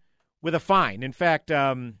threatened with a fine. In fact,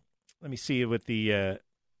 let me see what the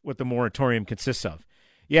moratorium consists of.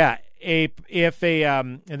 Yeah, and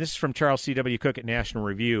this is from Charles C.W. Cook at National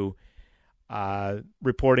Review,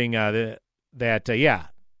 reporting the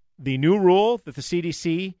new rule that the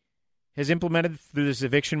CDC has implemented through this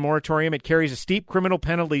eviction moratorium, it carries a steep criminal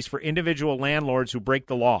penalties for individual landlords who break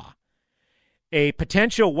the law. A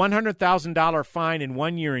potential $100,000 fine and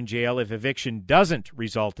 1 year in jail if eviction doesn't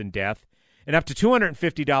result in death, and up to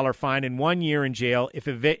 $250 fine and 1 year in jail if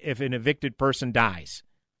an evicted person dies.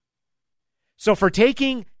 So for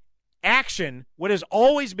taking action, what has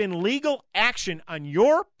always been legal action on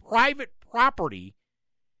your private property,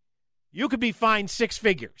 you could be fined six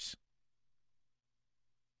figures.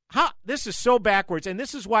 This is so backwards, and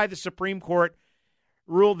this is why the Supreme Court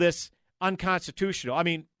ruled this unconstitutional. I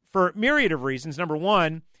mean, for a myriad of reasons. Number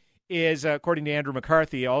one is, according to Andrew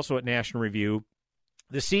McCarthy, also at National Review,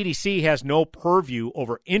 the CDC has no purview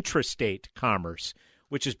over intrastate commerce,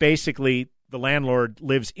 which is basically the landlord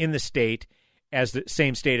lives in the state as the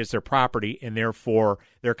same state as their property, and therefore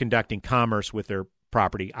they're conducting commerce with their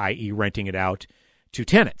property, i.e. renting it out to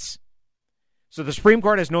tenants. So the Supreme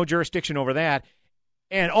Court has no jurisdiction over that.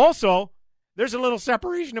 And also, there's a little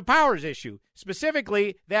separation of powers issue,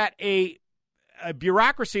 specifically that a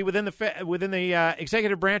bureaucracy within the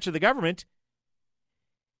executive branch of the government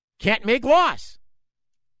can't make laws.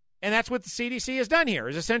 And that's what the CDC has done here,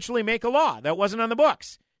 is essentially make a law that wasn't on the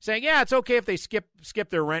books, saying, yeah, it's okay if they skip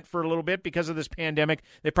their rent for a little bit because of this pandemic.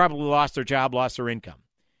 They probably lost their job, lost their income.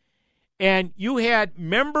 And you had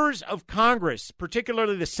members of Congress,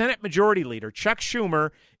 particularly the Senate Majority Leader, Chuck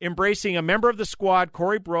Schumer, embracing a member of the squad,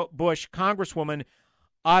 Cori Bush, Congresswoman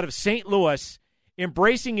out of St. Louis,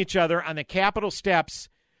 embracing each other on the Capitol steps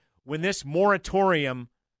when this moratorium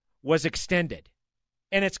was extended.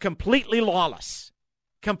 And it's completely lawless.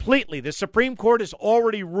 Completely. The Supreme Court has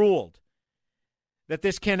already ruled that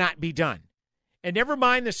this cannot be done. And never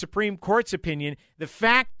mind the Supreme Court's opinion, the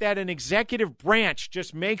fact that an executive branch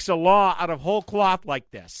just makes a law out of whole cloth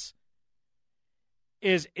like this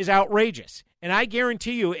is outrageous. And I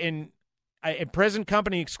guarantee you, in present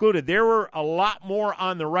company excluded, there were a lot more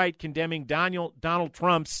on the right condemning Donald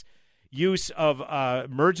Trump's use of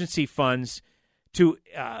emergency funds to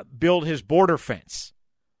build his border fence.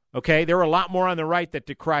 Okay? There were a lot more on the right that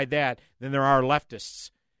decried that than there are leftists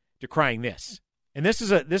decrying this. And this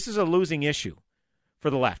is a losing issue for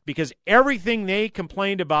the left, because everything they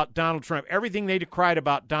complained about Donald Trump, everything they decried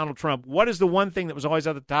about Donald Trump, what is the one thing that was always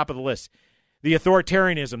at the top of the list? The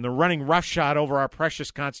authoritarianism, the running roughshod over our precious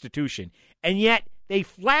Constitution. And yet they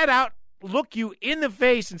flat out look you in the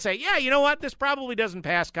face and say, yeah, you know what? This probably doesn't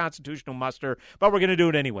pass constitutional muster, but we're going to do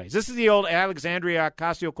it anyways. This is the old Alexandria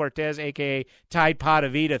Ocasio-Cortez, a.k.a. Tide Pod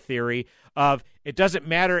Evita theory of it doesn't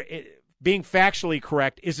matter. Being factually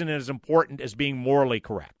correct isn't as important as being morally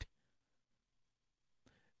correct.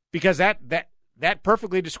 Because that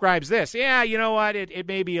perfectly describes this. Yeah, you know what? It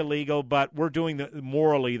may be illegal, but we're doing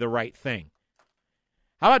morally the right thing.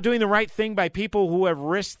 How about doing the right thing by people who have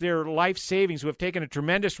risked their life savings, who have taken a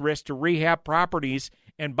tremendous risk to rehab properties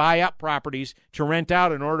and buy up properties to rent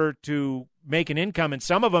out in order to make an income? And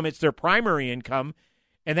some of them, it's their primary income,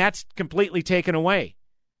 and that's completely taken away.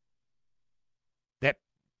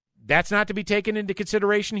 That's not to be taken into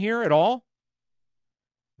consideration here at all?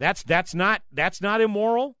 That's not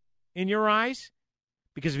immoral in your eyes?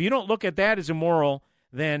 Because if you don't look at that as immoral,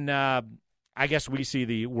 then I guess we see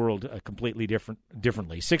the world completely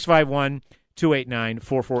differently.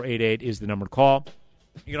 651-289-4488 is the number to call.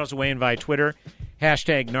 You can also weigh in via Twitter,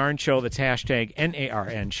 hashtag Narn Show. That's hashtag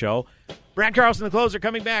NARN Show. Brad Carlson, the closer,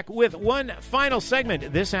 coming back with one final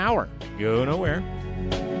segment this hour. Go nowhere.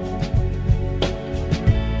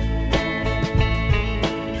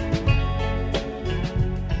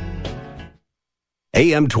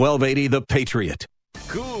 AM 1280, The Patriot.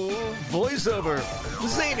 Cool voiceover.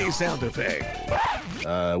 Zany sound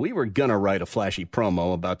effect. We were gonna write a flashy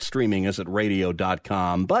promo about streaming us at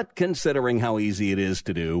radio.com, but considering how easy it is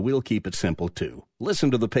to do, we'll keep it simple too.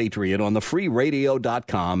 Listen to The Patriot on the free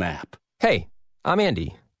radio.com app. Hey, I'm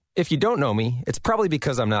Andy. If you don't know me, it's probably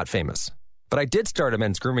because I'm not famous. But I did start a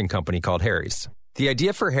men's grooming company called Harry's. The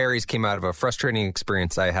idea for Harry's came out of a frustrating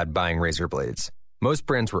experience I had buying razor blades. Most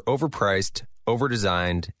brands were overpriced,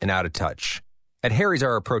 overdesigned, and out of touch. At Harry's,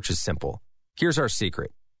 our approach is simple. Here's our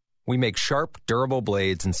secret. We make sharp, durable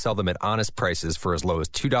blades and sell them at honest prices for as low as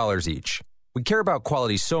 $2 each. We care about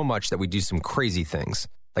quality so much that we do some crazy things,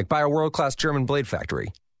 like buy a world-class German blade factory.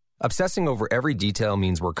 Obsessing over every detail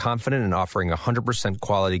means we're confident in offering a 100%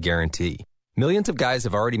 quality guarantee. Millions of guys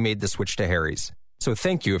have already made the switch to Harry's, so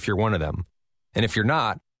thank you if you're one of them. And if you're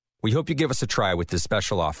not, we hope you give us a try with this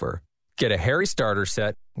special offer. Get a Harry starter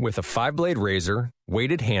set with a 5-blade razor,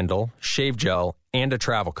 weighted handle, shave gel, and a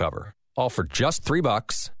travel cover. All for just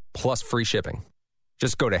 $3 plus free shipping.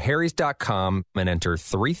 Just go to harrys.com and enter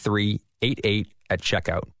 3388 at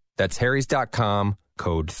checkout. That's harrys.com,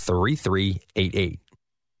 code 3388.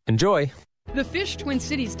 Enjoy.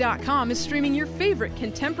 TheFishTwinCities.com is streaming your favorite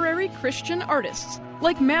contemporary Christian artists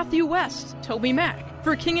like Matthew West, Toby Mac,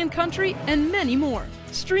 For King and Country, and many more.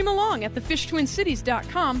 Stream along at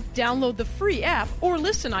TheFishTwinCities.com, download the free app, or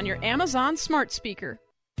listen on your Amazon smart speaker.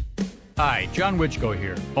 Hi, John Wichko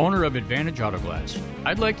here, owner of Advantage Auto Glass.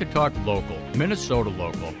 I'd like to talk local, Minnesota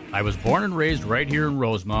local. I was born and raised right here in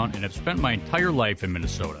Rosemount and have spent my entire life in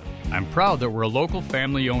Minnesota. I'm proud that we're a local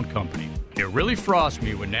family-owned company. It really frosts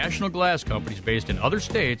me when national glass companies based in other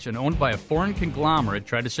states and owned by a foreign conglomerate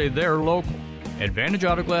try to say they're local. Advantage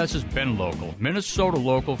Auto Glass has been local, Minnesota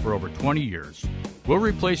local, for over 20 years. We'll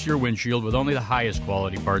replace your windshield with only the highest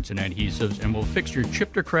quality parts and adhesives, and we'll fix your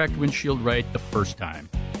chipped or cracked windshield right the first time.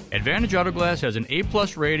 Advantage Auto Glass has an A+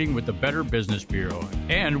 rating with the Better Business Bureau,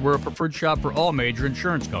 and we're a preferred shop for all major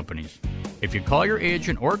insurance companies. If you call your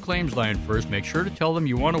agent or claims line first, make sure to tell them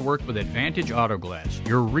you want to work with Advantage Auto Glass,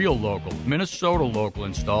 your real local, Minnesota local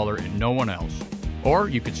installer, and no one else. Or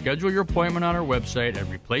you can schedule your appointment on our website at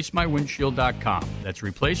replacemywindshield.com. That's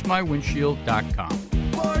replacemywindshield.com.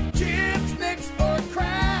 For chips, nicks, or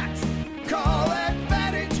cracks,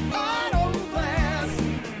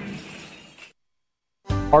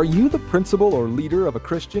 Are you the principal or leader of a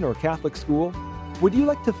Christian or Catholic school? Would you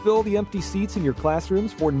like to fill the empty seats in your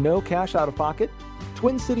classrooms for no cash out of pocket?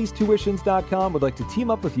 TwinCitiesTuitions.com would like to team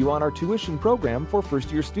up with you on our tuition program for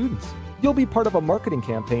first-year students. You'll be part of a marketing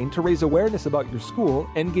campaign to raise awareness about your school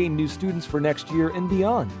and gain new students for next year and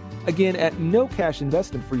beyond. Again, at no cash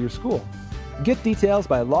investment for your school. Get details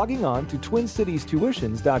by logging on to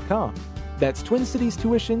TwinCitiesTuitions.com. That's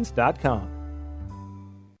TwinCitiesTuitions.com.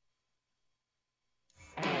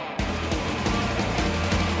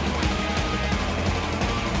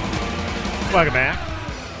 Welcome back.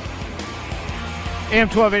 AM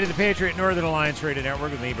 1280, the Patriot Northern Alliance Radio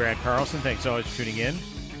Network with me, Brad Carlson. Thanks always for tuning in.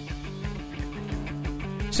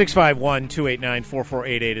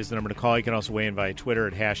 651-289-4488 is the number to call. You can also weigh in via Twitter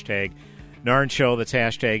at hashtag Narn Show. That's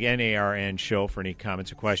hashtag NARN Show for any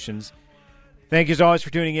comments or questions. Thank you as always for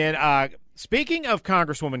tuning in. Speaking of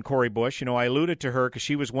Congresswoman Cori Bush, I alluded to her because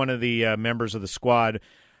she was one of the members of the squad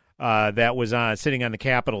that was sitting on the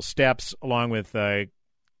Capitol steps along with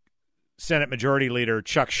Senate Majority Leader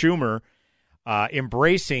Chuck Schumer,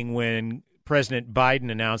 embracing when President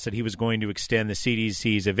Biden announced that he was going to extend the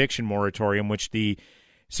CDC's eviction moratorium, which the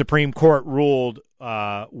Supreme Court ruled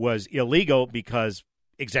was illegal because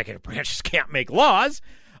executive branches can't make laws.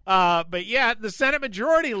 But yet the Senate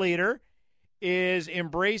Majority Leader is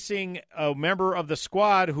embracing a member of the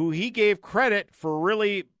squad who he gave credit for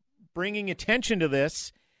really bringing attention to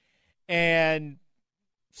this and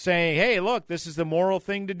saying, hey, look, this is the moral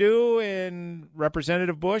thing to do, and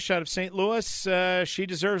Representative Bush out of St. Louis, she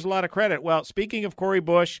deserves a lot of credit. Well, speaking of Cori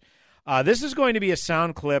Bush, this is going to be a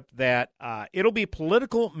sound clip that it'll be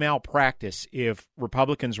political malpractice if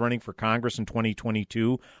Republicans running for Congress in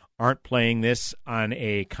 2022 aren't playing this on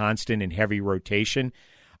a constant and heavy rotation.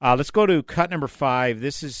 Let's go to cut number 5.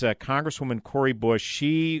 This is Congresswoman Cori Bush.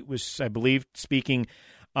 She was, I believe, speaking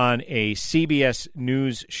on a CBS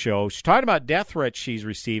News show. She's talking about death threats she's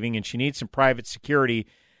receiving, and she needs some private security.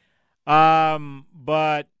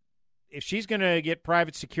 But if she's going to get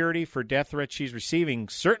private security for death threats she's receiving,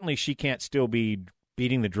 certainly she can't still be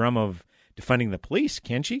beating the drum of defunding the police,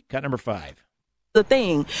 can she? Cut number 5. The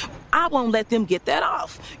thing, I won't let them get that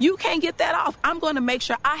off. You can't get that off. I'm going to make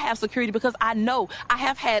sure I have security because I know I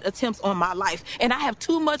have had attempts on my life and I have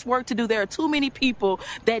too much work to do. There are too many people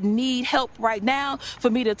that need help right now for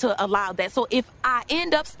me to allow that. So if I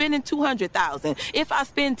end up spending $200,000, if I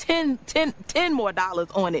spend $10 more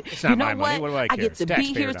on it, you know what? I get to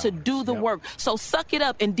be here to do the work. So suck it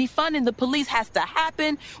up, and defunding the police has to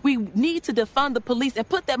happen. We need to defund the police and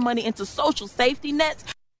put that money into social safety nets.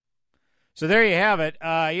 So there you have it.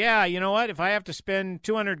 Yeah, you know what? If I have to spend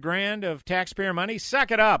 $200,000 of taxpayer money, suck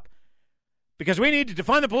it up, because we need to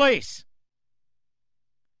defund the police.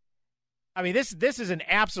 I mean, this is an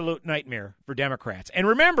absolute nightmare for Democrats. And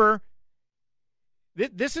remember,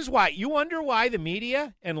 this is why you wonder why the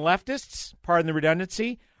media and leftists, pardon the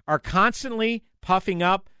redundancy, are constantly puffing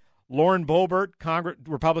up Lauren Boebert,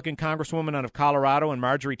 Republican Congresswoman out of Colorado, and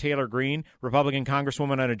Marjorie Taylor Greene, Republican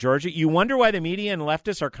Congresswoman out of Georgia. You wonder why the media and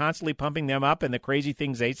leftists are constantly pumping them up and the crazy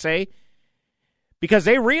things they say? Because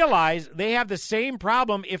they realize they have the same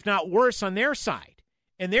problem, if not worse, on their side.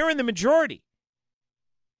 And they're in the majority.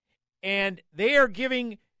 And they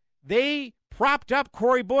propped up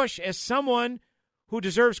Cori Bush as someone who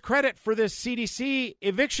deserves credit for this CDC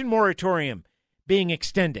eviction moratorium being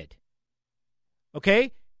extended.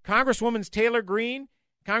 Okay? Congresswoman Taylor Greene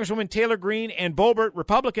and Boebert,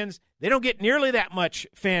 Republicans, they don't get nearly that much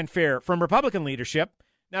fanfare from Republican leadership.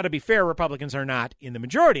 Now, to be fair, Republicans are not in the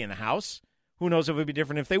majority in the House. Who knows if it would be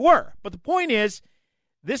different if they were. But the point is,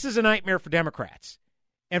 this is a nightmare for Democrats.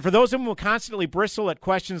 And for those of them who constantly bristle at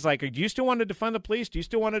questions like, do you still want to defund the police? Do you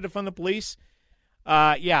still want to defund the police?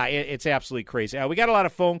 Yeah, it's absolutely crazy. We got a lot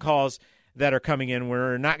of phone calls that are coming in.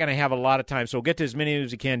 We're not going to have a lot of time, so we'll get to as many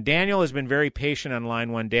as we can. Daniel has been very patient on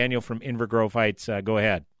line 1. Daniel from Inver Grove Heights, go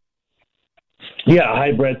ahead. Yeah,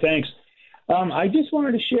 hi, Brett. Thanks. I just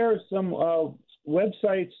wanted to share some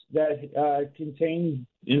websites that contain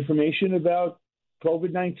information about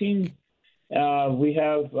COVID-19. We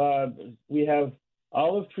have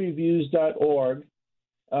olivetreeviews.org.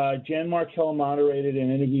 Jan Markell moderated and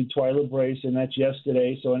interviewed Twyla Brace, and that's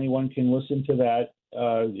yesterday, so anyone can listen to that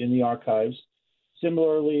in the archives.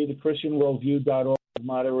 Similarly, the ChristianWorldView.org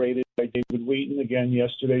moderated by David Wheaton, again,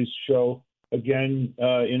 yesterday's show, again,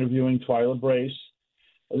 interviewing Twyla Brace.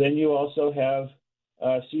 Then you also have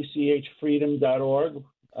CCHFreedom.org,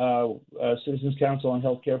 Citizens Council on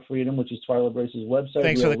Healthcare Freedom, which is Twyla Brace's website.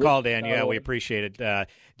 Thanks for the call, Dan. Yeah, we appreciate it.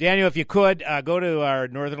 Daniel, if you could, go to our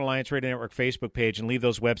Northern Alliance Radio Network Facebook page and leave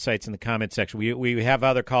those websites in the comment section. We have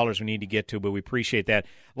other callers we need to get to, but we appreciate that.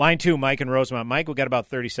 Line 2, Mike in Rosemont. Mike, we've got about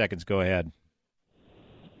 30 seconds. Go ahead.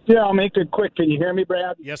 Yeah, I'll make it quick. Can you hear me,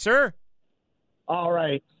 Brad? Yes, sir. All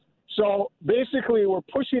right. So basically, we're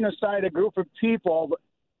pushing aside a group of people,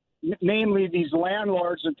 namely these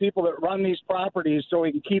landlords and people that run these properties, so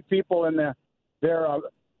we can keep people in their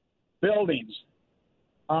buildings.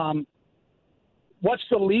 What's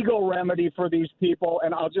the legal remedy for these people?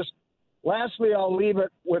 And lastly, I'll leave it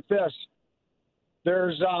with this.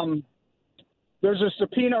 There's a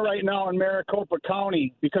subpoena right now in Maricopa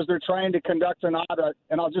County because they're trying to conduct an audit,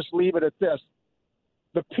 and I'll just leave it at this.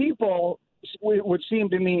 The people would seem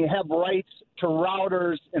to me have rights to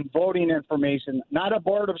routers and voting information, not a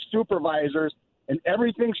board of supervisors, and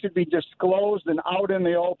everything should be disclosed and out in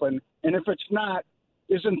the open. And if it's not,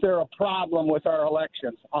 isn't there a problem with our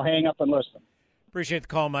elections? I'll hang up and listen. Appreciate the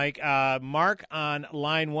call, Mike. Mark on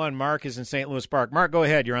line 1. Mark is in St. Louis Park. Mark, go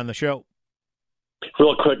ahead. You're on the show.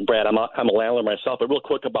 Real quick, Brad, I'm a landlord myself, but real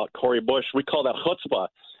quick about Cori Bush. We call that chutzpah.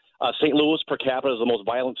 St. Louis, per capita, is the most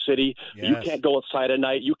violent city. Yes. You can't go outside at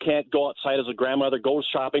night. You can't go outside as a grandmother, go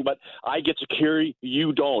shopping, but I get security.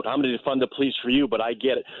 You don't. I'm going to defund the police for you, but I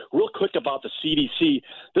get it. Real quick about the CDC,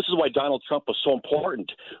 this is why Donald Trump was so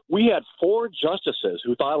important. We had 4 justices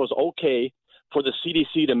who thought it was okay for the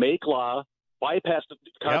CDC to make law, bypass the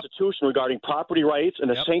Constitution regarding property rights and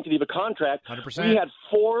the sanctity of a contract. 100%. We had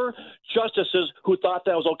 4 justices who thought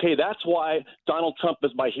that was okay. That's why Donald Trump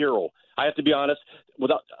is my hero. I have to be honest.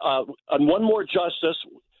 Without and one more justice,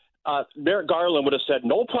 Merrick Garland would have said,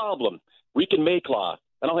 no problem, we can make law.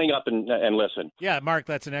 And I'll hang up and listen. Yeah, Mark,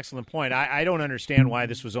 that's an excellent point. I don't understand why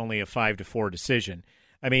this was only a 5-4 decision.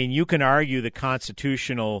 I mean, you can argue the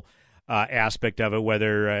constitutional aspect of it,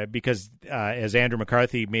 whether because as Andrew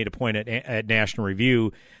McCarthy made a point at National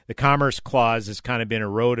Review, the Commerce Clause has kind of been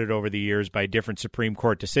eroded over the years by different Supreme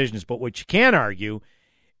Court decisions. But what you can argue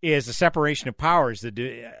is the separation of powers,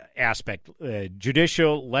 the aspect,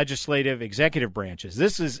 judicial, legislative, executive branches.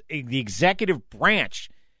 This is the executive branch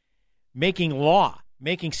making law,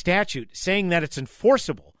 making statute, saying that it's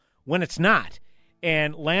enforceable when it's not.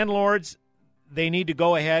 And landlords, they need to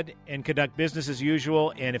go ahead and conduct business as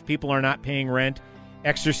usual, and if people are not paying rent,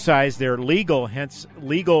 exercise their legal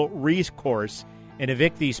recourse and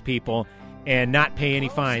evict these people and not pay any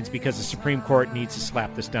fines, because the Supreme Court needs to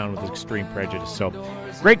slap this down with extreme prejudice. So,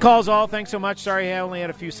 great calls all. Thanks so much. Sorry I only had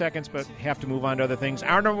a few seconds, but have to move on to other things.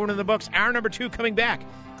 Hour number 1 in the books. Hour number 2 coming back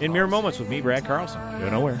in mere moments with me, Brad Carlson. Go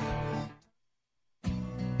nowhere.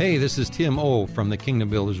 Hey, this is Tim O. from the Kingdom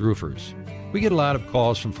Builders Roofers. We get a lot of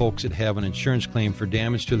calls from folks that have an insurance claim for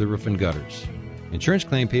damage to the roof and gutters. Insurance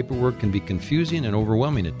claim paperwork can be confusing and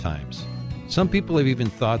overwhelming at times. Some people have even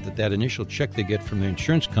thought that initial check they get from their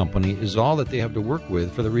insurance company is all that they have to work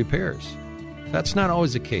with for the repairs. That's not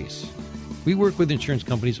always the case. We work with insurance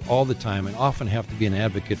companies all the time and often have to be an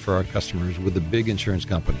advocate for our customers with the big insurance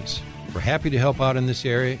companies. We're happy to help out in this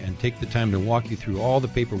area and take the time to walk you through all the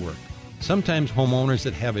paperwork. Sometimes homeowners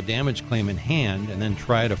that have a damage claim in hand and then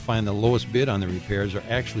try to find the lowest bid on the repairs are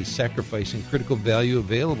actually sacrificing critical value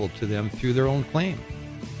available to them through their own claim.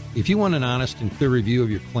 If you want an honest and clear review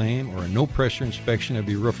of your claim or a no-pressure inspection of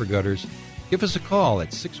your roof or gutters, give us a call at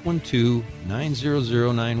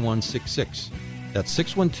 612-900-9166. That's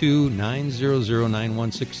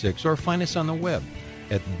 612-900-9166, or find us on the web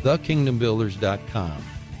at thekingdombuilders.com.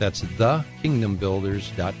 That's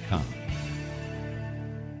thekingdombuilders.com.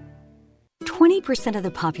 20% of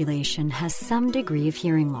the population has some degree of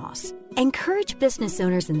hearing loss. Encourage business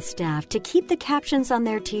owners and staff to keep the captions on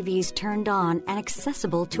their TVs turned on and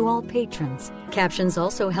accessible to all patrons. Captions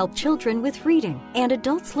also help children with reading and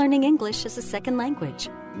adults learning English as a second language.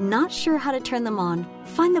 Not sure how to turn them on?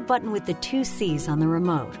 Find the button with the 2 C's on the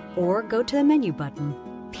remote, or go to the menu button.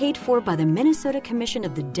 Paid for by the Minnesota Commission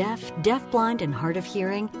of the Deaf, Deafblind, and Hard of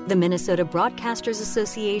Hearing, the Minnesota Broadcasters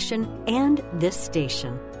Association, and this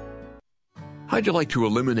station. How'd you like to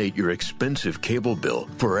eliminate your expensive cable bill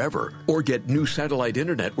forever, or get new satellite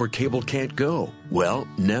internet where cable can't go? Well,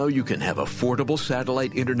 now you can have affordable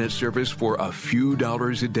satellite internet service for a few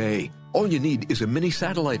dollars a day. All you need is a mini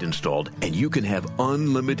satellite installed, and you can have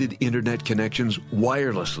unlimited internet connections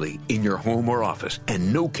wirelessly in your home or office.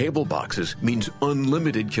 And no cable boxes means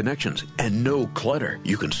unlimited connections and no clutter.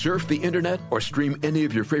 You can surf the internet or stream any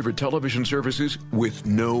of your favorite television services with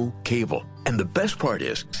no cable. And the best part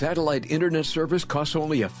is, satellite internet service costs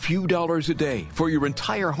only a few dollars a day for your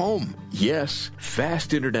entire home. Yes,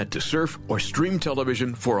 fast internet to surf or stream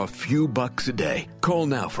television for a few bucks a day. Call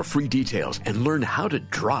now for free details and learn how to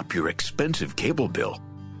drop your expensive cable bill.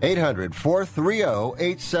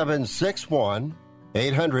 800-430-8761.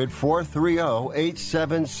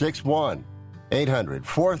 800-430-8761.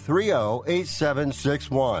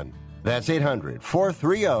 800-430-8761. That's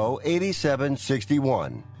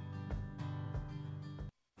 800-430-8761.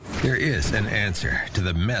 There is an answer to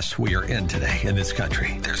the mess we are in today in this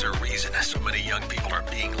country. There's a reason so many young people are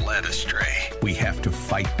being led astray. We have to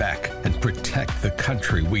fight back and protect the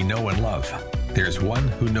country we know and love. There's one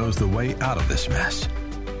who knows the way out of this mess.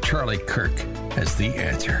 Charlie Kirk has the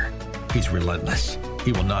answer. He's relentless.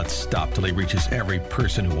 He will not stop till he reaches every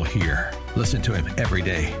person who will hear. Listen to him every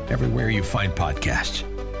day, everywhere you find podcasts.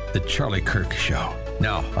 The Charlie Kirk Show,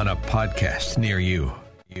 now on a podcast near you.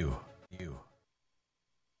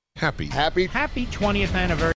 Happy 20th anniversary.